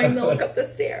my milk up the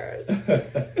stairs.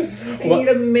 I need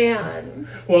a man.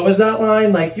 What was that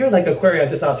line? Like, you're like Aquarian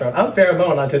on testosterone. I'm Farrah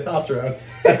Moan on testosterone.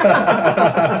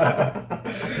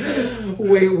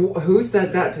 Wait, who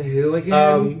said that to who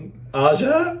again?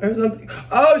 Aja or something?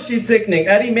 Oh, she's sickening.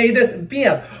 Eddie made this.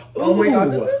 Bam. Oh my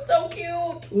god, this is so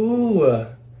cute. Ooh.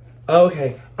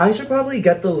 Okay. I should probably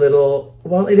get the little,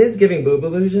 well, it is giving boob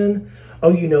illusion.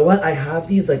 Oh, you know what? I have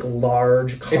these like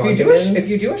large condiments. If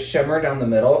you do a shimmer down the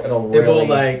middle, it'll really... It will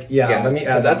like, yeah. Yes, let me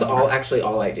add that's actually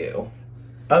all I do.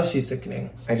 Oh, she's sickening.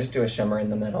 I just do a shimmer in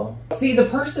the middle. See, the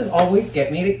purses always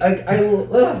get me. Like,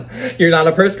 ugh. You're not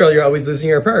a purse girl. You're always losing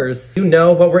your purse. You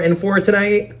know what we're in for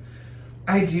tonight?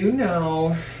 I do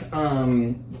know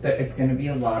that it's going to be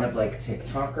a lot of like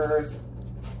TikTokers.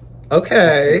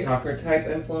 Okay. TikToker type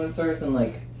influencers and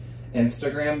like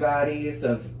Instagram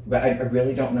baddies but I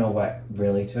really don't know what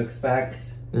really to expect.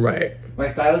 Right. My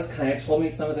stylist kind of told me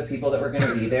some of the people that were going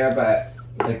to be there, but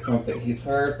like from what he's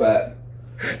heard, but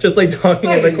Just like talking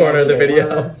in the corner of the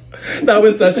video. That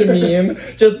was such a meme.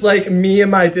 Just like me and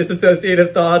my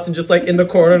disassociative thoughts and just like in the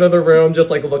corner of the room, just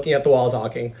like looking at the wall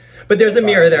talking. But there's a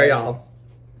mirror there, y'all.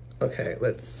 Okay,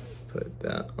 let's put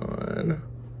that on.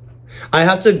 I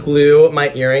have to glue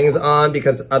my earrings on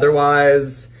because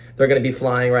otherwise they're gonna be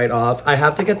flying right off. I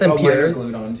have to get them pierced. Mine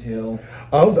are glued on too.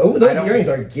 Oh, those earrings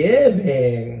are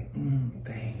giving.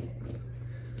 Thanks.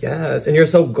 Yes, and you're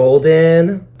so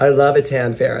golden. I love a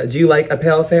tan Farrah. Do you like a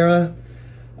pale Farrah?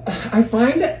 I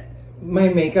find my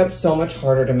makeup so much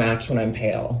harder to match when I'm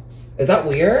pale. Is that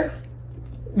weird?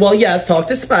 Well, yes, talk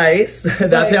to Spice.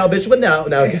 That pale bitch would know.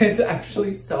 No. It's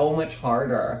actually so much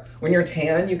harder. When you're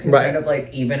tan, you can kind of like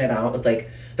even it out with like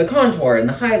the contour and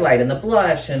the highlight and the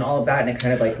blush and all of that, and it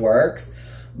kind of like works.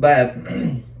 But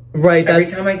every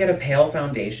time I get a pale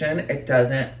foundation, it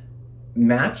doesn't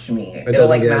match me. It'll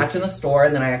like match in the store,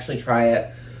 and then I actually try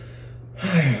it.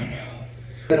 I don't know.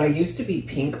 But I used to be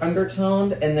pink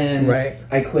undertoned, and then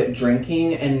I quit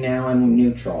drinking, and now I'm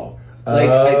neutral.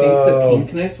 Like, I think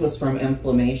the pinkness was from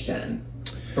inflammation,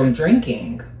 from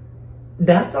drinking.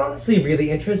 That's honestly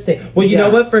really interesting. Well, you know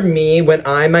what? For me, when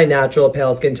I'm my natural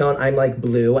pale skin tone, I'm like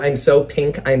blue. I'm so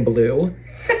pink, I'm blue.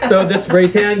 So this spray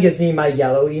tan gives me my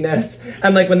yellowiness.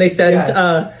 And like when they send,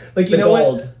 like, you know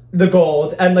gold. The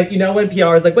gold. And like, you know when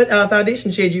PR is like, what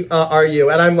foundation shade are you?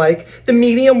 And I'm like, the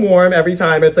medium warm every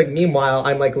time. It's like, meanwhile,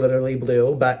 I'm like literally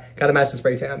blue, but gotta match the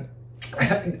spray tan.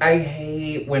 I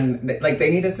hate when, like, they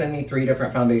need to send me 3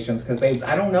 different foundations because, babes,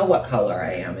 I don't know what color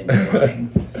I am in your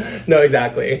line. No,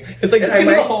 exactly. It's like, give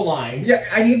me the whole line. Yeah,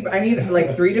 I need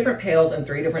like 3 different pales and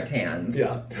 3 different tans.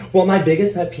 Yeah. Well, my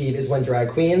biggest pet peeve is when drag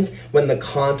queens, when the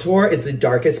contour is the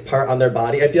darkest part on their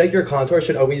body. I feel like your contour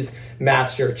should always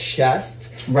match your chest.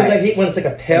 Right. I hate when it's like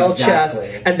a pale chest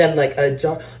and then like a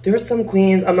dark. There are some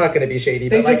queens, I'm not going to be shady,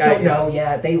 but like, just don't know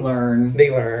yet. They learn. They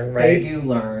learn, right? They do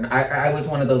learn. I was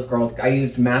one of those girls. I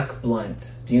used MAC Blunt.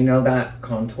 Do you know that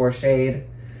contour shade?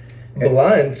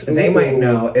 Blunt? They might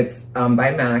know. It's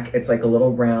by MAC. It's like a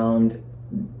little round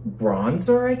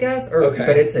bronzer, I guess.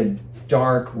 But it's a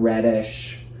dark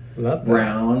reddish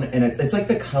brown. And it's like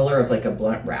the color of like a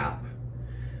blunt wrap.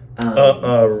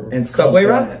 And Subway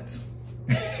wrap?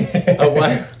 A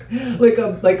what?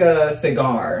 like a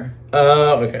cigar.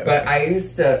 Oh, okay. But I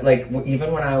used to, like,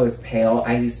 even when I was pale,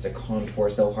 I used to contour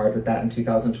so hard with that in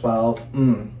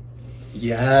 2012.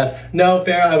 Yes. No,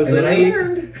 Farrah, I was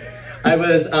literally... I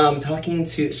was talking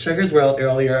to Sugar's World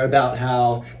earlier about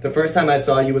how the first time I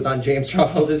saw you was on James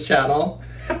Charles's channel.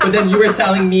 But then you were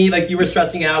telling me, like, you were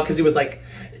stressing out because he was like...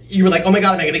 You were like, oh my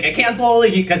god, am I gonna get canceled?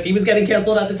 Because he was getting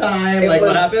canceled at the time.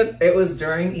 What happened? It was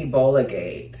during Ebola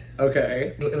Gate.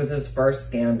 Okay. It was his first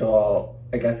scandal.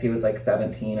 I guess he was like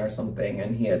 17 or something,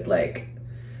 and he had like,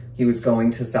 he was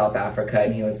going to South Africa,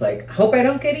 and he was like, hope I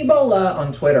don't get Ebola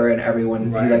on Twitter, and everyone,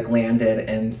 he like landed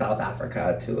in South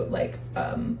Africa to like,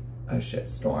 a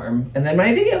shitstorm. And then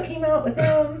my video came out with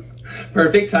him.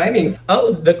 Perfect timing.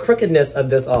 Oh, the crookedness of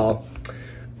this all.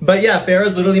 But yeah,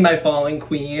 Farrah's literally my fallen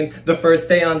queen. The first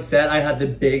day on set, I had the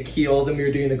big heels and we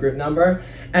were doing the group number.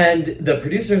 And the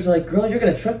producers were like, girl, you're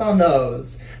gonna trip on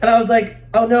those. And I was like,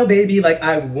 oh no, baby, like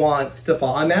I want to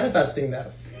fall. I'm manifesting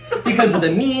this. Because of the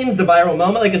memes, the viral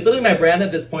moment, like it's literally my brand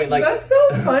at this point. Like that's so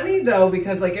funny though,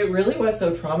 because like it really was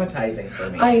so traumatizing for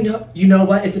me. I know. You know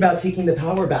what? It's about taking the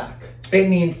power back. It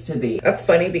needs to be. That's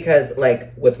funny because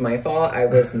like with my fall, I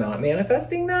was not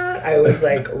manifesting that. I was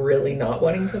like really not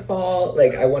wanting to fall.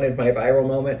 Like I wanted my viral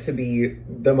moment to be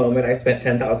the moment I spent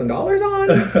 $10,000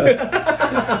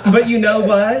 on. But you know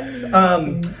what?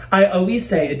 I always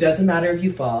say it doesn't matter if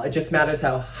you fall. It just matters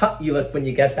how hot you look when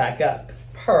you get back up.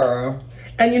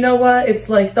 And you know what? It's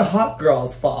like the hot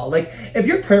girls fall. Like, if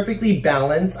you're perfectly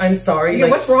balanced, I'm sorry. Yeah,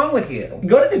 like, what's wrong with you?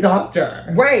 Go to the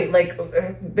doctor. Right, like,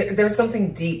 there's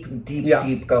something deep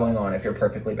going on if you're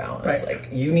perfectly balanced. Right. Like,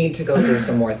 you need to go through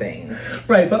some more things.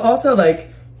 Right, but also,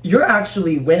 like, you're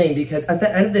actually winning because at the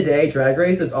end of the day, Drag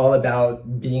Race is all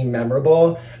about being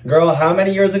memorable. Girl, how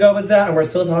many years ago was that? And we're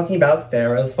still talking about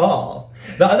Farrah's fall.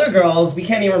 The other girls, we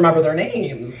can't even remember their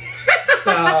names.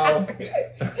 So,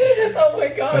 oh my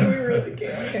god, we really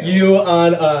can't.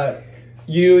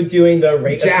 You doing the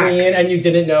rape queen and you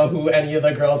didn't know who any of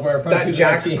the girls were from that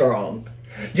Jax girl.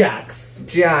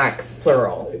 Jax,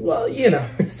 plural. Well, you know,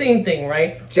 same thing,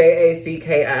 right? Jacks.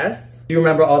 Do you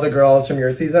remember all the girls from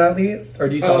your season at least? Or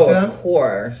do you talk to them? Of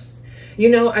course. You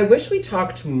know, I wish we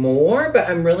talked more, but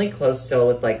I'm really close still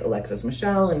with like Alexis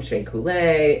Michelle and Shea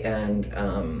Coulee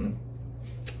and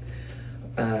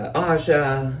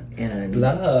Aja, and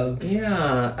love.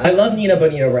 Yeah, I love Nina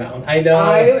Bonina Brown. I know.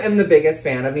 I am the biggest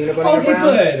fan of Nina Bonina Brown.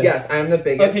 Okay, good. Yes, I'm the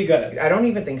biggest. Okay, good. I don't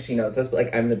even think she knows this, but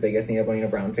like I'm the biggest Nina Bonina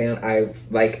Brown fan. I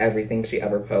like everything she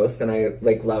ever posts, and I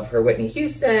like love her Whitney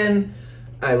Houston.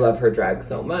 I love her drag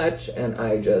so much, and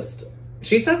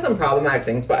she says some problematic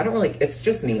things, but I don't really. It's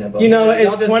just Nina Bonina. You know,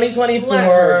 it's 2024. Let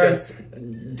her just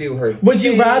do her. Would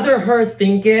you rather her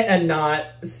think it and not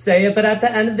say it? But at the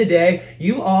end of the day,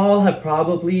 you all have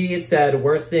probably said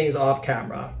worse things off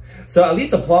camera. So at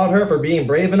least applaud her for being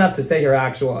brave enough to say her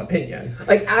actual opinion.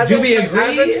 Like, as we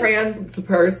agree? As a trans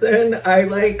person, I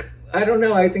don't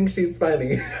know, I think she's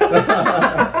funny.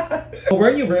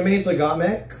 Weren't you roommates with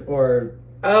Gottmik, or?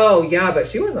 Oh, yeah, but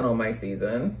she wasn't on my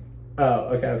season.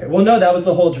 Oh, okay. Well, no, that was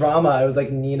the whole drama. It was like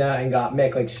Nina and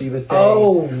Gottmik, like she was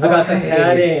saying about the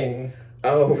padding.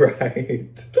 Oh, right.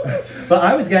 But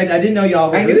I was gagged. I didn't know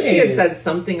y'all were I knew roommates. she had said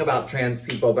something about trans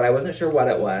people, but I wasn't sure what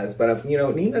it was. But,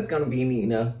 Nina's gonna be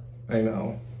Nina. I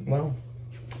know. Well,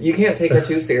 you can't take her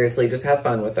too seriously. Just have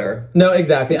fun with her. No,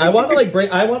 exactly. I want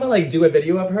to do a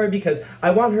video of her because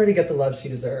I want her to get the love she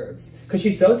deserves. Because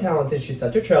she's so talented. She's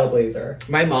such a trailblazer.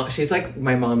 My mom, she's like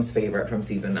my mom's favorite from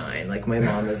season 9. Like, my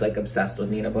mom is like obsessed with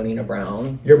Nina Bonina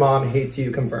Brown. Your mom hates you,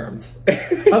 confirmed.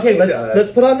 Okay,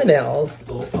 let's put on the nails. This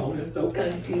little phone is so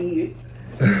cunty.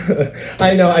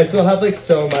 I know. I still have like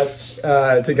so much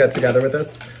to get together with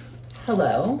this.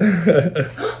 Hello.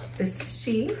 This is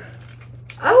she.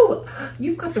 Oh,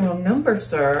 you've got the wrong number,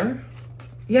 sir.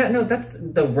 Yeah, no, that's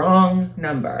the wrong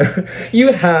number.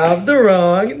 You have the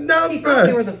wrong number. He thought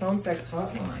they were the phone sex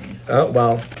hotline. Oh,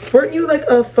 well. Weren't you like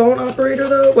a phone operator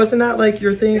though? Wasn't that like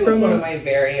your thing? It was one of my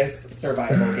various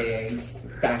survival gigs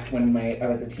back when I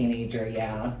was a teenager,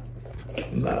 yeah.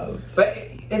 Love. But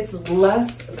it's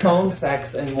less phone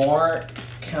sex and more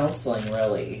counseling,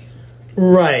 really.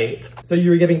 Right. So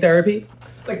you were giving therapy?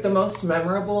 Like, the most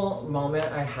memorable moment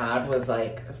I had was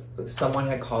like someone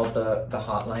had called the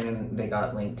hotline and they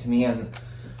got linked to me, and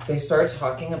they started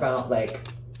talking about like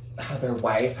how their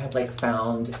wife had like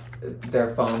found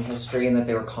their phone history and that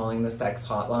they were calling the sex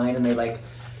hotline, and they like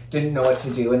didn't know what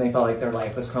to do, and they felt like their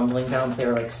life was crumbling down, but they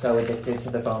were like so addicted to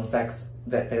the phone sex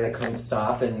that they like couldn't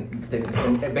stop, and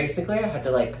basically I had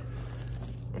to like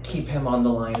keep him on the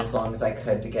line as long as I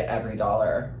could to get every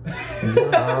dollar.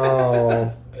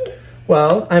 Wow.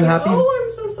 Well, I'm happy. Oh, I'm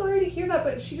so sorry to hear that,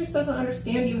 but she just doesn't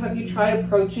understand you. Have you tried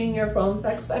approaching your phone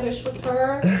sex fetish with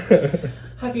her?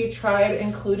 Have you tried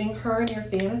including her in your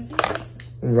fantasies?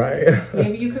 Right.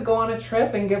 Maybe you could go on a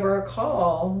trip and give her a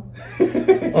call.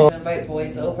 Invite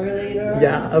boys over later.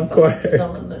 Yeah, of course.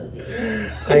 Film a movie.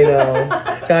 I know.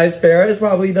 Guys, Farrah is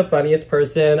probably the funniest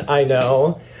person I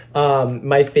know.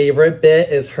 My favorite bit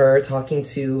is her talking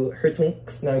to her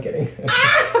twinks. No, I'm kidding.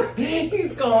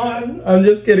 He's gone. I'm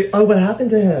just kidding. Oh, what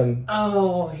happened to him?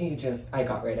 Oh, I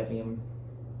got rid of him.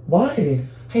 Why?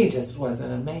 He just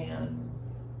wasn't a man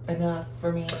enough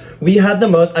for me. We had the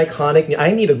most iconic,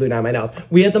 I need to glue down my nails.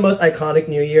 We had the most iconic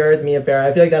New Year's, me and Farrah.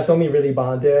 I feel like that's when we really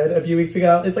bonded a few weeks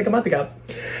ago. It's like a month ago.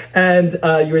 And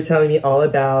you were telling me all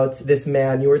about this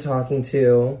man you were talking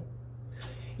to.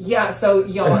 Yeah, so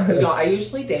y'all, I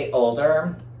usually date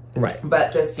older. Right.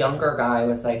 But this younger guy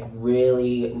was like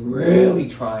really, really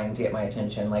trying to get my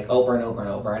attention, like over and over and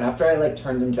over. And after I like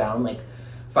turned him down like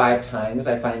 5 times,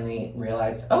 I finally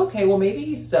realized, okay, well maybe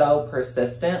he's so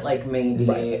persistent, like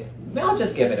maybe I'll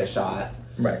just give it a shot.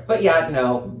 Right. But yeah,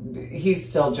 no, he's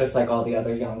still just like all the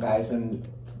other young guys, and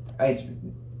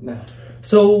no.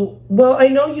 So, well, I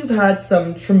know you've had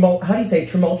some tumultuous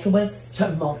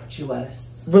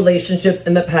relationships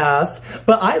in the past,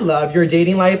 but I love your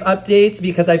dating life updates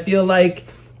because I feel like,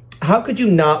 how could you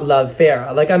not love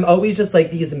Farrah? Like, I'm always just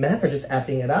like, these men are just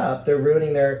effing it up. They're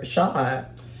ruining their shot.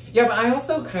 Yeah, but I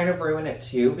also kind of ruin it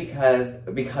too because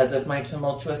of my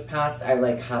tumultuous past, I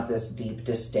like have this deep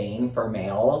disdain for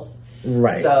males.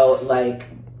 Right. So like,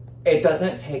 it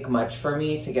doesn't take much for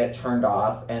me to get turned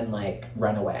off and like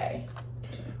run away.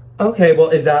 Okay, well,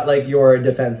 is that like your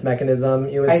defense mechanism,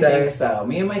 you would say? I think so.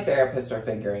 Me and my therapist are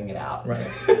figuring it out. Right.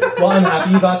 Well, I'm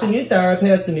happy you got the new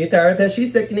therapist. The new therapist,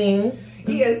 she's sickening.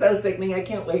 He is so sickening. I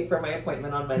can't wait for my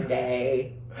appointment on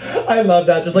Monday. I love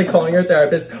that. Just like calling your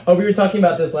therapist. Oh, we were talking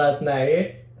about this last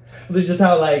night. Just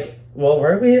how like, well,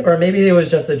 were we? Or maybe it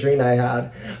was just a dream I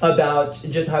had about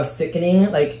just how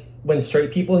sickening, like, when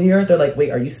straight people hear it, they're like,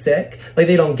 wait, are you sick? Like,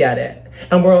 they don't get it.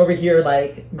 And we're over here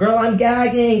like, girl, I'm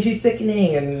gagging. She's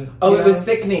sickening. And oh, it was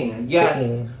sickening. Yes.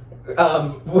 Sickening.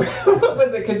 What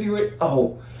was it? Because you were,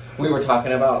 We were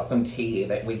talking about some tea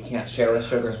that we can't share with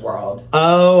Sugar's World.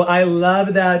 Oh, I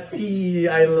love that tea.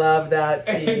 I love that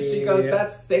tea. And she goes,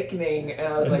 that's sickening. And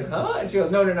I was like, huh? And she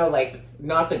goes, no, like,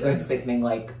 not the good sickening,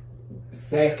 like,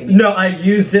 sickening. No, I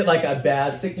used it like a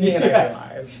bad sickening and I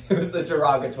realized. It was a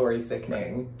derogatory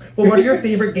sickening. Well, what are your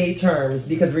favorite gay terms?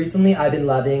 Because recently I've been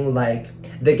loving, like,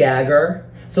 the gagger.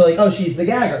 So, like, oh, she's the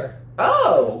gagger.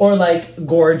 Oh. Or, like,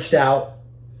 gorged out.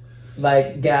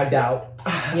 Like, gagged out.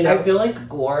 You know? I feel like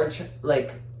gorge,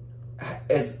 like,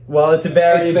 is... Well, it's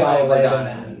very been violent.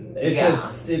 overdone.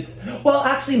 It's well,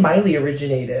 actually, Miley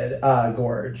originated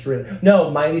gorge, really. No,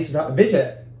 Miley's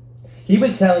Vidget. He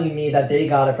was telling me that they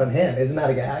got it from him. Isn't that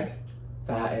a gag?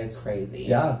 That is crazy.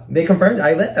 Yeah, they confirmed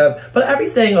I live. But every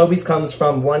saying always comes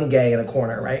from one gay in a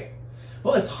corner, right?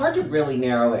 Well, it's hard to really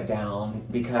narrow it down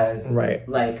because, right.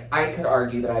 Like, I could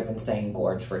argue that I've been saying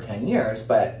gorge for 10 years,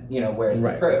 but, you know, where's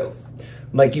the proof?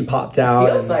 Like, you popped out.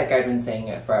 It feels like I've been saying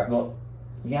it forever. Well,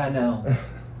 yeah, no.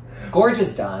 Gorge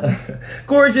is done.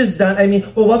 Gorge is done. I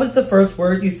mean, well, what was the first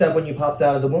word you said when you popped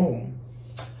out of the womb?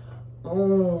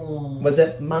 Oh. Was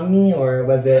it mommy or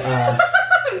was it,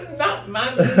 Not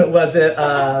mommy. Was it,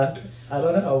 I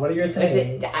don't know. What are your sayings? Is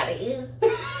it daddy?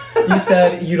 You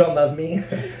said, you don't love me.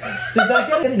 Does that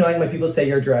get annoying when people say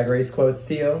your Drag Race quotes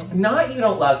to you? Not you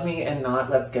don't love me and not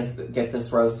let's get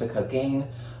this roast to cooking.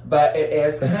 But it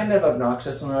is kind of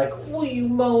obnoxious when they're like, will you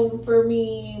moan for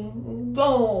me?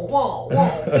 Whoa, whoa,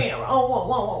 whoa, Farrah, oh, whoa,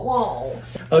 whoa, whoa, whoa.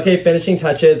 Okay, finishing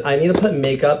touches. I need to put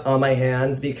makeup on my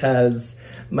hands because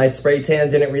my spray tan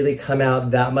didn't really come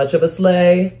out that much of a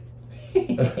slay.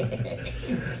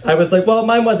 I was like, well,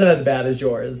 mine wasn't as bad as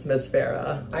yours, Miss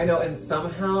Farrah. I know, and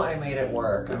somehow I made it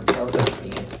work. I'm so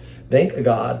lucky. Thank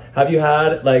God. Have you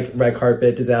had, like, red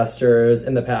carpet disasters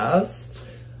in the past?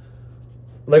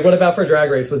 Like, what about for Drag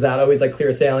Race? Was that always, like,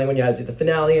 clear sailing when you had to do the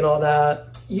finale and all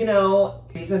that? You know,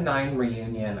 season 9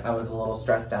 reunion, I was a little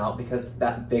stressed out because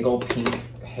that big old pink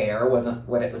hair wasn't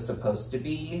what it was supposed to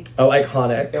be. Oh,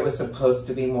 iconic. It was supposed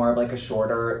to be more of like a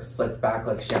shorter, slicked back,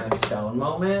 like Sharon Stone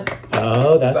moment.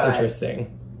 Oh, that's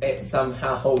interesting. It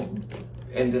somehow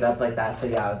ended up like that, so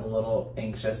yeah, I was a little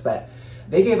anxious, but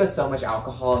they gave us so much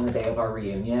alcohol on the day of our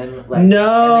reunion. Like,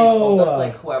 no! And they told us,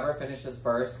 like, whoever finishes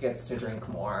first gets to drink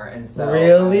more. And so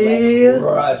really? I, like,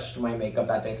 rushed my makeup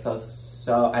that day because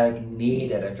I like,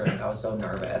 needed a drink. I was so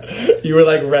nervous. You were,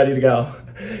 like, ready to go.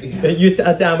 Yeah. You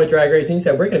sat down with Drag Race and you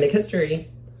said, we're going to make history.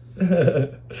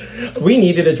 We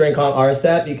needed a drink on our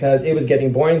set because it was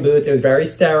giving boring boots. It was very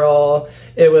sterile.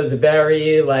 It was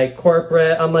very, like,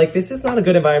 corporate. I'm like, this is not a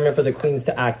good environment for the queens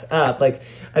to act up. Like,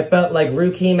 I felt like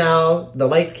Rue came out, the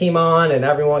lights came on, and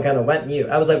everyone kind of went mute.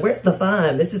 I was like, where's the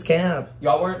fun? This is camp.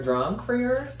 Y'all weren't drunk for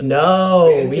yours?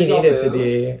 No, we needed to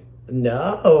be.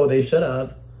 No, they should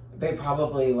have. They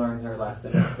probably learned their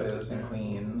lesson with booze and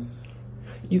queens.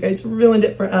 You guys ruined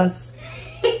it for us.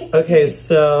 Okay,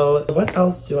 so what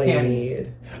else do I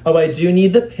need? Oh, I do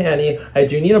need the panty. I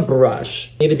do need a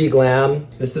brush. I need to be glam.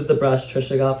 This is the brush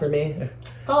Trisha got for me.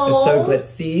 Oh,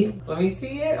 it's so glitzy. Let me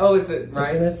see it. Oh, is it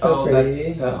right? Isn't it so pretty?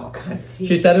 That's so cunty.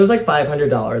 She said it was like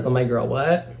 $500. I'm like, girl,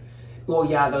 what? Well,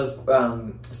 yeah, those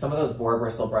some of those boar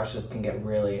bristle brushes can get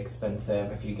really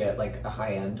expensive if you get like a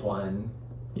high-end one.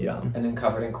 Yeah. And then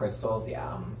covered in crystals,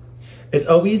 yeah. It's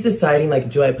always deciding, like,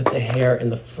 do I put the hair in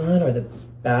the front or the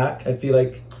back? I feel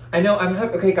like... I know,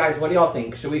 okay, guys, what do y'all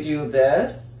think? Should we do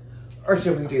this or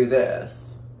should we do this?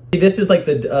 This is like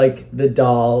the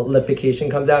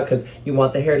doll-lification comes out because you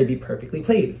want the hair to be perfectly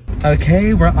placed.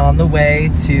 Okay, we're on the way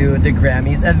to the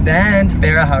Grammys event.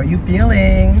 Farrah, how are you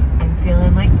feeling? I'm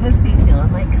feeling like pussy,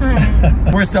 feeling like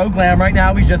cunt. We're so glam right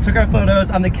now. We just took our photos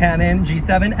on the Canon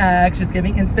G7X, just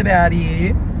giving Insta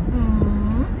baddie.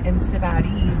 Insta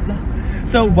baddies.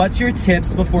 So what's your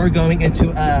tips before going into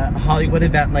a Hollywood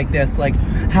event like this? Like,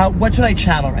 what should I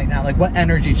channel right now? Like, what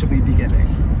energy should we be giving?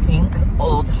 Think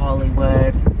old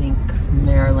Hollywood, think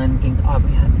Marilyn, think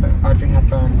Audrey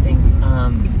Hepburn, think,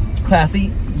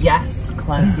 classy? Yes,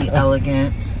 classy,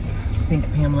 elegant. Think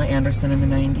Pamela Anderson in the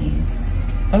 90s.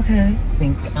 Okay.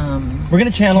 Think, we're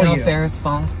gonna channel you.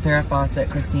 Farrah Fawcett,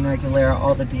 Christina Aguilera,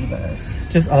 all the divas.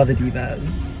 Just all the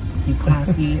divas. Be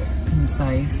classy,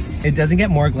 concise. It doesn't get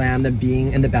more glam than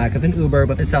being in the back of an Uber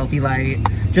with a selfie light,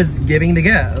 just giving the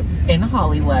gift. In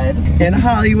Hollywood. In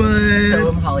Hollywood. Show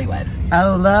them Hollywood.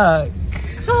 Oh, look.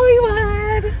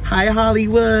 Hollywood. Hi,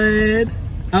 Hollywood.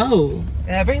 Oh.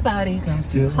 Everybody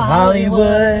comes to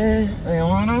Hollywood. They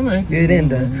wanna make it in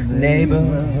the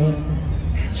neighborhood.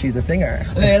 She's a singer.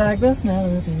 They like the smell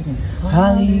of it in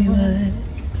Hollywood.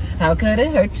 How could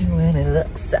it hurt you when it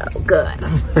looks so good?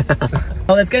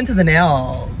 Well, let's get into the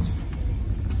nails.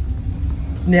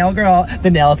 Nail girl, the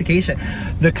nailification.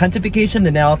 The cuntification,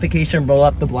 the nailification, roll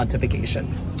up the bluntification.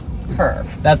 Her.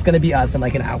 That's gonna be us in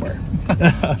like an hour.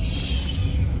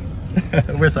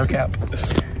 We're so camp.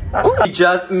 We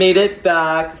just made it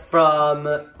back from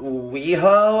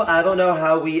WeHo. I don't know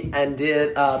how we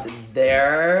ended up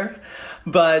there,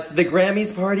 but the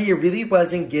Grammys party really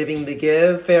wasn't giving the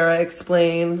give. Farrah,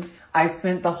 explain. I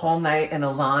spent the whole night in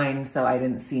a line, so I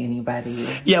didn't see anybody.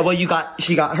 Yeah, well, she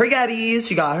got her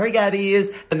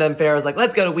Gettys, and then Farrah's like,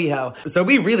 let's go to WeHo. So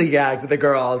we really gagged the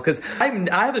girls, because I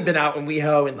haven't been out in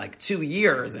WeHo in like 2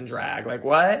 years in drag. Like,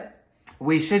 what?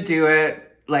 We should do it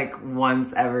like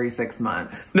once every 6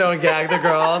 months. No, and gag the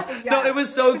girls. Yes. No, it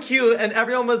was so cute, and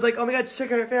everyone was like, oh my god,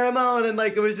 Sugar, Farrah Moan, and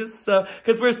like, it was just so,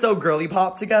 because we're so girly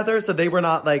pop together, so they were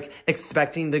not like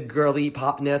expecting the girly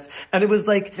popness, and it was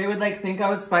like, they would like think I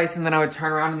was Spice, and then I would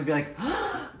turn around and they'd be like,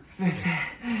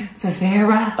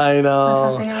 Farrah. I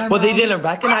know. Farrah Well, they Moan. didn't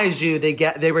recognize you.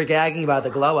 They were gagging about the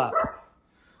glow up.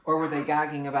 Or were they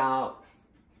gagging about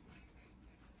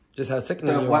Just how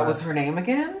sickening you what are. was her name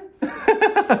again?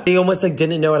 They almost like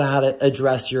didn't know how to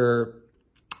address your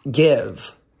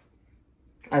give.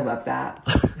 I love that.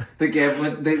 The give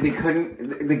was, they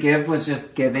couldn't, the give was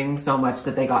just giving so much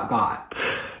that they got.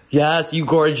 Yes, you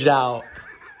gorged out.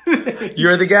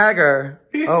 You're the gagger.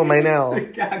 Oh, my nail. The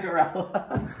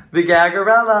gaggerella. The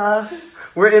gaggerella.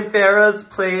 We're in Farrah's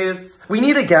place. We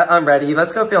need to get ready.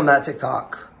 Let's go film that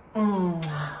TikTok.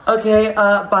 Okay,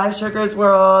 bye Sugar's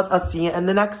World. I'll see you in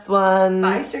the next one.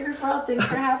 Bye, Sugar's World. Thanks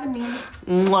for having me.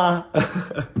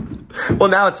 Mwah. Well,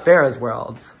 now it's Farrah's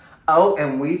World. Oh,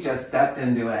 and we just stepped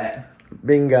into it.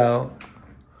 Bingo.